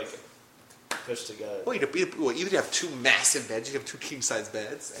 but like pushed together. Well, either you have 2 massive beds, you have 2 king size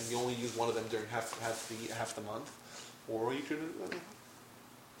beds, and you only use one of them during half the month, or you could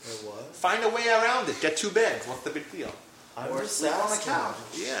what? find a way around it. Get 2 beds. What's the big deal? I'm Or just sleep on the asking. couch.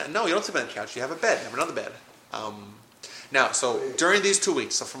 Yeah, no, you don't sleep on the couch. You have a bed. You have another bed. Now, so during these 2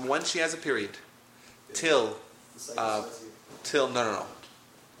 weeks, so from when she has a period till no.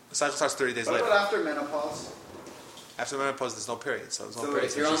 The cycle starts 30 days What later. about after menopause? After menopause, there's no period, so there's no So period.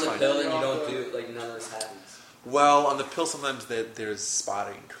 If you're on she's the fine. pill and you don't do it, like none of this happens. Well, on the pill, sometimes there's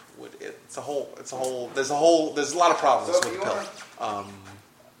spotting. With it. There's a lot of problems So if with you the pill.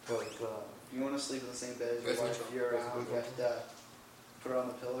 wanna- You want to sleep in the same bed as your Birth wife, control. you're around, you have to put her on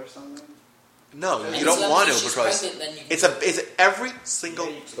the pill or something? No, And you so don't that want to means she's because pregnant, then you can it's every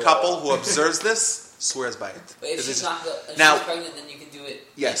single couple who observes this swears by it. But if This she's is- not if Now- she's pregnant, then you can do it.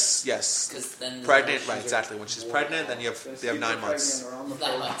 yes, Because then pregnant, right? Exactly. When she's pregnant, then you have 9 months.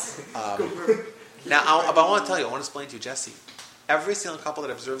 9 months. Now, but I want to tell you, I want to explain to you, Jesse. Every single couple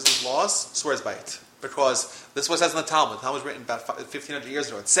that observes these laws swears by it. Because this is what it says in the Talmud. The Talmud was written about 1,500 years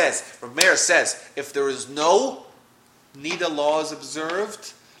ago. It says, Rabbi Meir says, if there is no Nida laws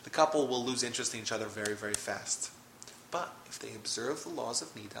observed, the couple will lose interest in each other very, very fast. But if they observe the laws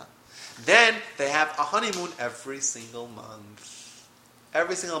of Nida, then they have a honeymoon every single month.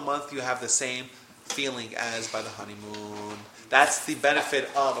 Every single month you have the same feeling as by the honeymoon. That's the benefit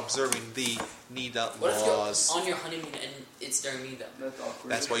of observing the Nida What if laws. you're on your honeymoon and it's during Nida? That's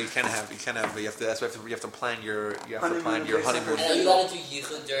awkward. That's why you have to. That's why you have to plan your Honeymoon honeymoon. And you gotta do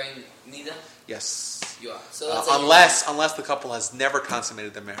yichud during Nida? Yes. You are. So that's like Unless the couple has never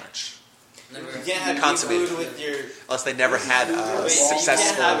consummated their marriage. never. You can't have Consummated. yichud with your. Unless they never had a Wait, successful.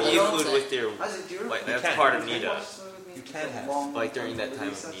 you can't have yichud with your. Isaac, do you Like You that's can. part of You nida. can have. Like during that time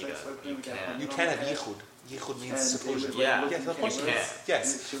of Nida, you can. You can have yichud. Yichud means And seclusion. Yeah, Yes, of course you you can. can.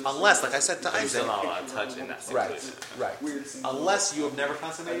 Yes, unless, like I said to You're Isaac, still not allowed to touch in that right, seclusion. right. Unless you have never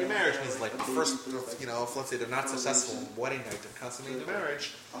consummated your marriage, means like the first, if let's say they're not successful in wedding night to consummate the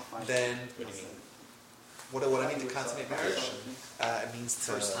marriage, then What do you mean? what I mean to consummate marriage, it means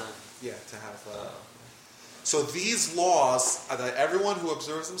to First time. yeah to have. So these laws are that everyone who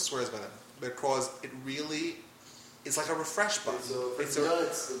observes them swears by them because it really is like a refresh button. So It's for a- Nida,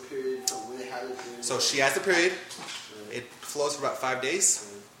 it's the period from when they had it. So she has the period. It flows for about 5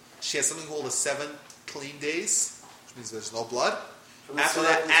 days. She has something called 7 clean days, which means there's no blood.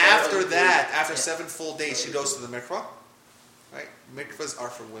 After 7 full days, she goes to the mikvah. Right? Mikvahs are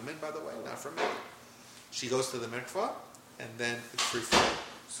for women, by the way, not for men. She goes to the mikvah, and then it's free flow.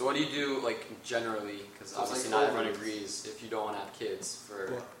 So what do you do, like, generally? Because So it's obviously like not everyone 12 weeks. agrees if you don't want to have kids.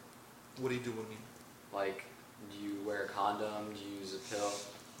 For What do you do? What do you mean? like, do you wear a condom? Do you use a pill?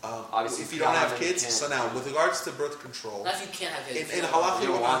 Obviously, if you don't have kids, so now with regards to birth control, Not if you can't have kids. in halacha, You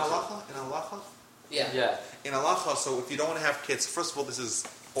you don't want want halacha? In halacha, Yeah. Yeah. in halacha, so if you don't want to have kids, first of all, this is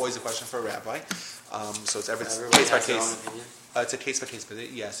always a question for a rabbi. So it's Everyone case by has their own case. opinion. It's a case by case, but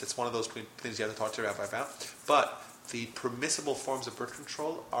yes, it's one of those things you have to talk to a rabbi about. But the permissible forms of birth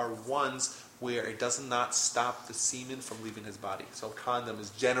control are ones where it does not stop the semen from leaving his body. So a condom is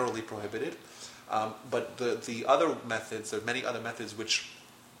generally prohibited. But the other methods, there are many other methods which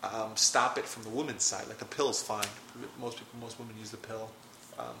stop it from the woman's side. Like the pill's fine. Most women use the pill.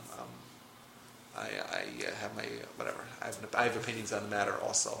 I have my whatever. I have opinions on the matter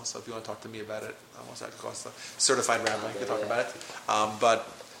also. So if you want to talk to me about it, I'm also a certified rabbi. You can talk about it. But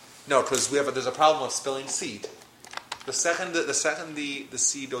no, because there's a problem of spilling seed. The second the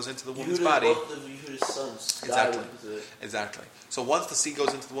seed goes into the woman's body. Yehuda's sons Exactly. died with it. Exactly. So once the seed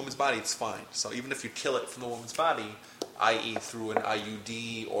goes into the woman's body, it's fine. So even if you kill it from the woman's body, i.e. through an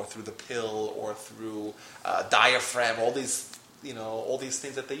IUD or through the pill or through diaphragm, all these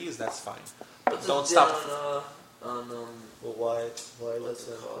things that they use, that's fine. What's Don't the stop. Why that's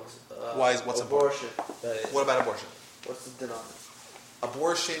What's abortion? What about abortion? What's the din on it?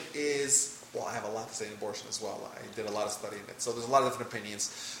 Abortion is, well, I have a lot to say in abortion as well. I did a lot of study in it. So there's a lot of different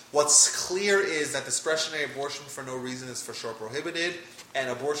opinions. What's clear is that discretionary abortion for no reason is for sure prohibited, and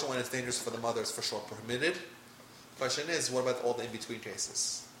abortion when it's dangerous for the mother is for sure permitted. Question is, what about all the in-between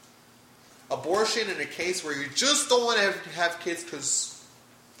cases? Abortion in a case where you just don't want to have kids because,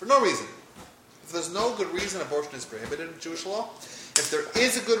 for no reason. If there's no good reason, abortion is prohibited in Jewish law. If there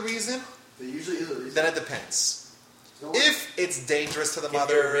is a good reason, There usually is a reason. then it depends. No, If it's dangerous to the If you're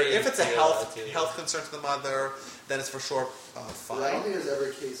mother, raped, if it's a you're health allowed to. health concern to the mother, then it's for sure I don't fine. think there's ever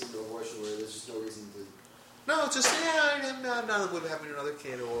a case of abortion where there's just no reason to. No, it's just I'm not good with having another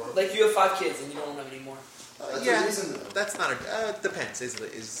kid or Like you have 5 kids and you don't want to have any more. That's yeah. a reason though. That's not a it depends. Is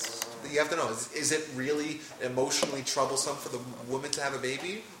you have to know is it really emotionally troublesome for the woman to have a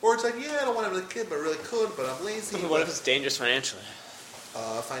baby, or it's like I don't want to have a kid but I really could, but I'm lazy. What if it's dangerous financially?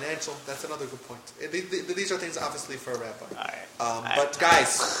 Financial. That's another good point. These are things obviously for a rabbi. Alright. But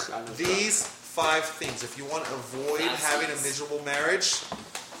guys, these 5 things, if you want to avoid having a miserable marriage,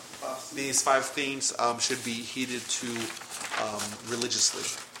 these 5 things should be heeded to religiously,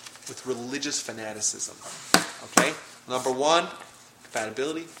 with religious fanaticism. Okay? Number 1,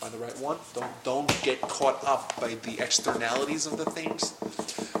 compatibility. Find the right one. Don't get caught up by the externalities of the things.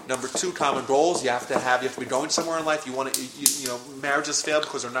 Number 2, common goals. You have to be going somewhere in life. You want to, marriages fail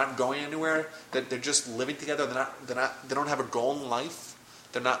because they're not going anywhere. They're just living together. They don't have a goal in life.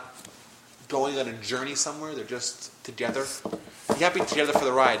 They're not going on a journey somewhere. They're just together. You can't be together for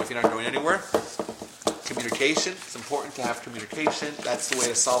the ride if you're not going anywhere. Communication. It's important to have communication. That's the way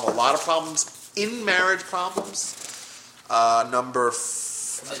to solve a lot of problems. In marriage problems. Number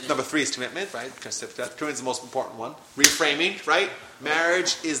 3 is commitment, right? Because commitment is the most important one. Reframing, right?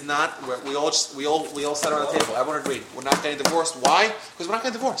 Marriage is not. We all sat around the table. Everyone agreed. We're not getting divorced. Why? Because we're not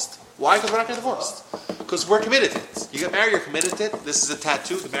getting divorced. Why? Because we're not getting divorced. Because we're committed to it. You get married, you're committed to it. This is a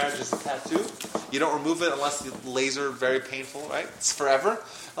tattoo. The marriage is a tattoo. You don't remove it unless the laser very painful, right? It's forever.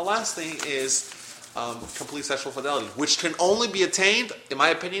 The last thing is complete sexual fidelity, which can only be attained, in my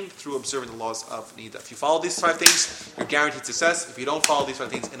opinion, through observing the laws of Nida. If you follow these 5 things, you're guaranteed success. If you don't follow these 5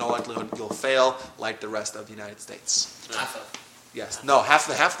 things, in all likelihood, you'll fail like the rest of the United States. Half of. Yes. No,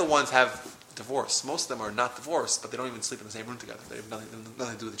 half the ones have divorce. Most of them are not divorced, but they don't even sleep in the same room together. They have nothing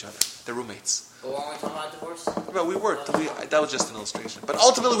to do with each other. They're roommates. But weren't we talking about divorce? Well, we were. That was just an illustration. But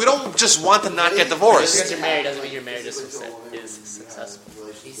ultimately, we don't just want to not get divorced. Just because you're married doesn't mean your marriage is successful.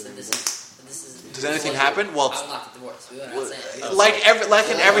 He said this is. Does anything happen? Well, I will not get divorced. We were not saying. like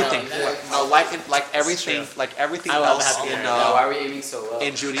in everything, like everything else why are we aiming so low?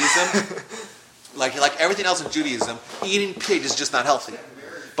 in Judaism, like everything else in Judaism, eating pig is just not healthy.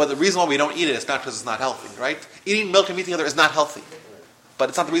 But the reason why we don't eat it is not because it's not healthy, right? Eating milk and meat together is not healthy, but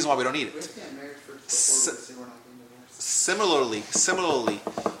it's not the reason why we don't eat it. Similarly,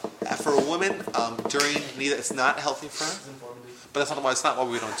 for a woman during Nida, it's not healthy for her. But that's not why. It's not why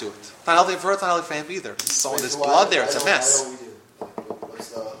we don't do it. It's not healthy for her. It's not healthy for him either. So there's blood there. It's a mess.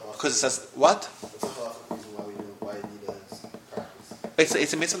 Because it says what?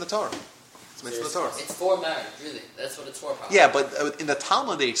 It's a mitzvah in the Torah. It's a mitzvah in the Torah. It's for marriage, really. That's what it's for. Probably. Yeah, but in the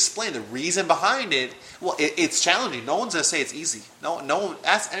Talmud they explain the reason behind it. Well, it's challenging. No one's going to say it's easy. No one.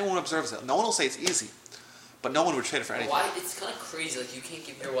 Ask anyone who observes it. No one will say it's easy. But no one would trade it for anything. Why? It's kind of crazy. Like you can't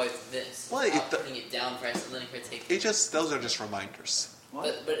give your wife this. Well, putting it down for us and letting her take it. Those are just reminders.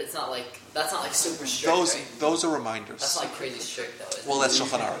 But it's not like that's not like super strict. Those are reminders. That's not like crazy strict though. Well, that's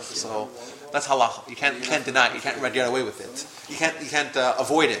Shulchan Aruch. So that's halacha. You can't deny it. You can't get away with it. You can't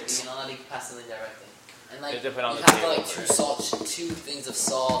avoid it. You can only pass something directly. And like They you put on have the to table, like 2 things of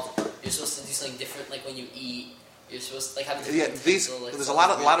salt. You're supposed to do something different like when you eat. You're supposed to like have a different utensil, like, there's a lot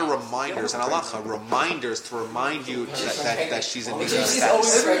of reminders and halacha reminders to remind you that she's in Nida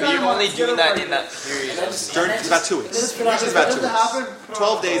status. You're only doing that in that period. It's about 2 weeks. It's about 2 weeks.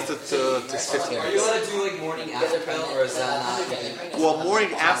 12 days to 15 Are you days. allowed to do like morning after pill, or is that not? Well,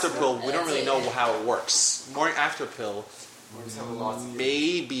 morning after pill, we don't really know how it works. Morning after pill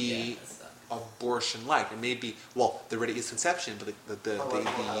may be abortion-like. It may be, well, there already is conception, but the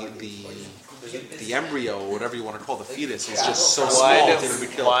embryo, or whatever you want to call the fetus, is just so small it's going to be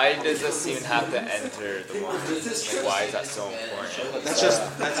killed. Why does this even have to enter the woman? Like, why is that so important?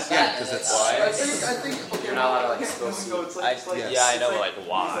 Because it's I think You're not allowed to like spill seed. Yes. Yeah, I know, but like,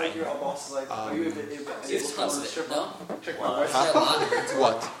 why? It's constant. No.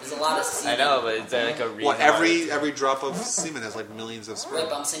 what? There's a lot of semen. I know, but is there like a reason? What? why it's- Every drop of semen has like millions of Right, sperm.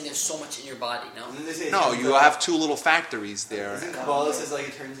 but I'm saying there's so much in your body. No. No, you have 2 little factories there. Kabbalah says like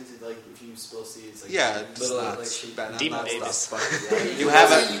it turns into like if you spill seeds. Like, Yeah, it's little not like bad. Demon Not babies. stuff, but you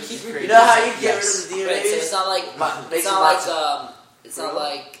have a. You know how you get Yes. rid of the Right, so DNA? it's not like it's not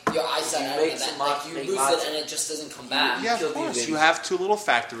like your eyesight out of Make the some back. Like you make lose lots it and it just doesn't come back. Yeah, of course. You have 2 little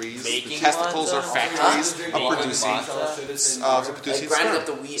factories. Making The testicles are matzah? factories of Making producing Like grinding up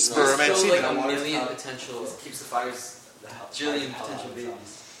the wheat. sperm and Still like semen. a million potential, keeps the fires. jillion potential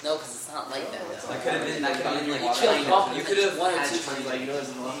babies. No, because it's not like that. Though. That could have been like You you could have one or had two.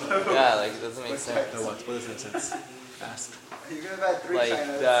 Yeah, like, it doesn't make sense. No, what is it sense? Ask. You could have had 3 Like,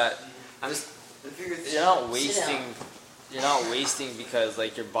 Chinas. that, I'm just you're not wasting, because,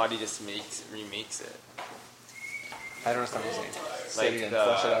 like, your body just remakes it. I don't understand what you're saying. Say Like, it again. the-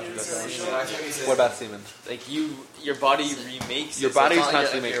 Flesh it out for us. What about semen? Like, your body remakes Your it. So body's it's not like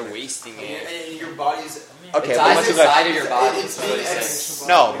constantly you're making wasting it. And your body's. Okay, it but dies once you inside got, of your body. It's being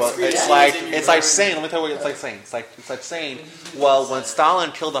no, but it's like saying. Let me tell you what it's like saying. It's like saying, well, when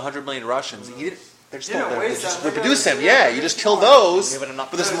Stalin killed 100 million Russians, he didn't. They just reproduce him. Yeah, you just kill those, Yeah,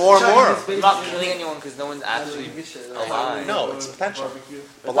 but there's more and more. I'm not killing anyone because no one's actually alive. No, it's potential.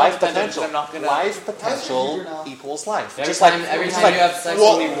 But It's life not potential, potential. I'm not gonna- Life potential equals life. Every Just time like you like, have sex,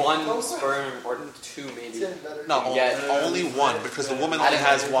 well, only one sperm or 2 maybe. no, Yeah. only one because the woman only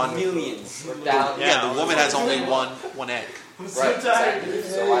has one. Millions or thousands. Yeah, the woman has only one egg, Right, exactly.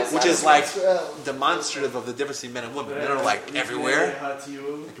 So why is which that? is like demonstrative of the difference between men and women. Men are like everywhere, like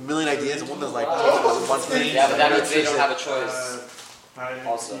a million ideas. A woman's like one thing. Yeah, but that means they don't have a choice.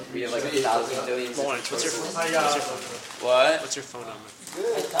 Also, we have like 1,000 billion. What's your phone? What? What's your phone number?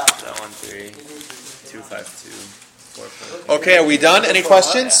 713-252-44. Okay, are we done? Any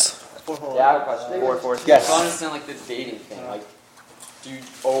questions? Yeah, I have a question. Yes. I don't understand like the dating thing. Like, do you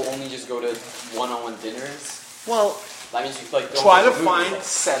only just go to one-on-one dinners? Well, That means you like go try to the find movies.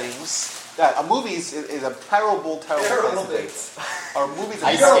 settings. That a movie is a terrible place to date. Or movies.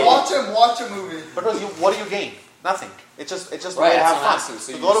 I You see gotta it. watch a movie. Because what do you gain? Nothing. It's just a way Right, to have that's what I'm fun. asking. So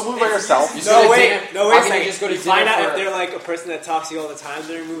So you go to a just- movie by yourself. You No, go to wait, dinner- no, why wait a can't you second. just go to You dinner find out for- if they're like a person that talks to you all the time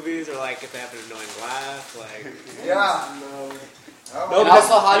during movies, or like if they have an annoying laugh. Like, Yeah. No, And because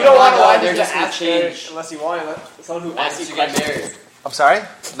also, how you do don't you want to know wife they're to just gonna ask her change unless you want someone who asks once you you get questions. married? I'm sorry?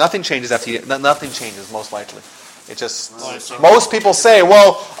 Nothing changes after you. Nothing changes, most likely. It just. Most people say,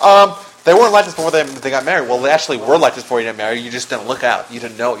 well, they weren't like this before they got married. Well, they actually were like this before you got married. You just didn't look out. You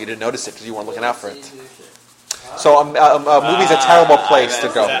didn't know. You didn't notice it because you weren't looking out for it. So a movie's a terrible place to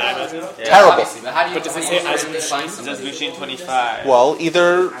go. Terrible. But how do you find It says between 25. Well,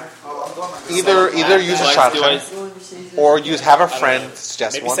 either use a shotgun, or have a friend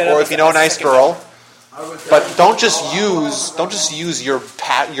suggest one, or if you know a nice girl. But don't just use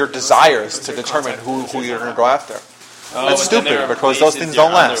your desires to determine who you're going to go after. That's stupid because those things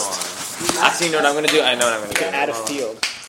don't last. Actually, you know what I'm going to do? I know what I'm going to do. Add a field.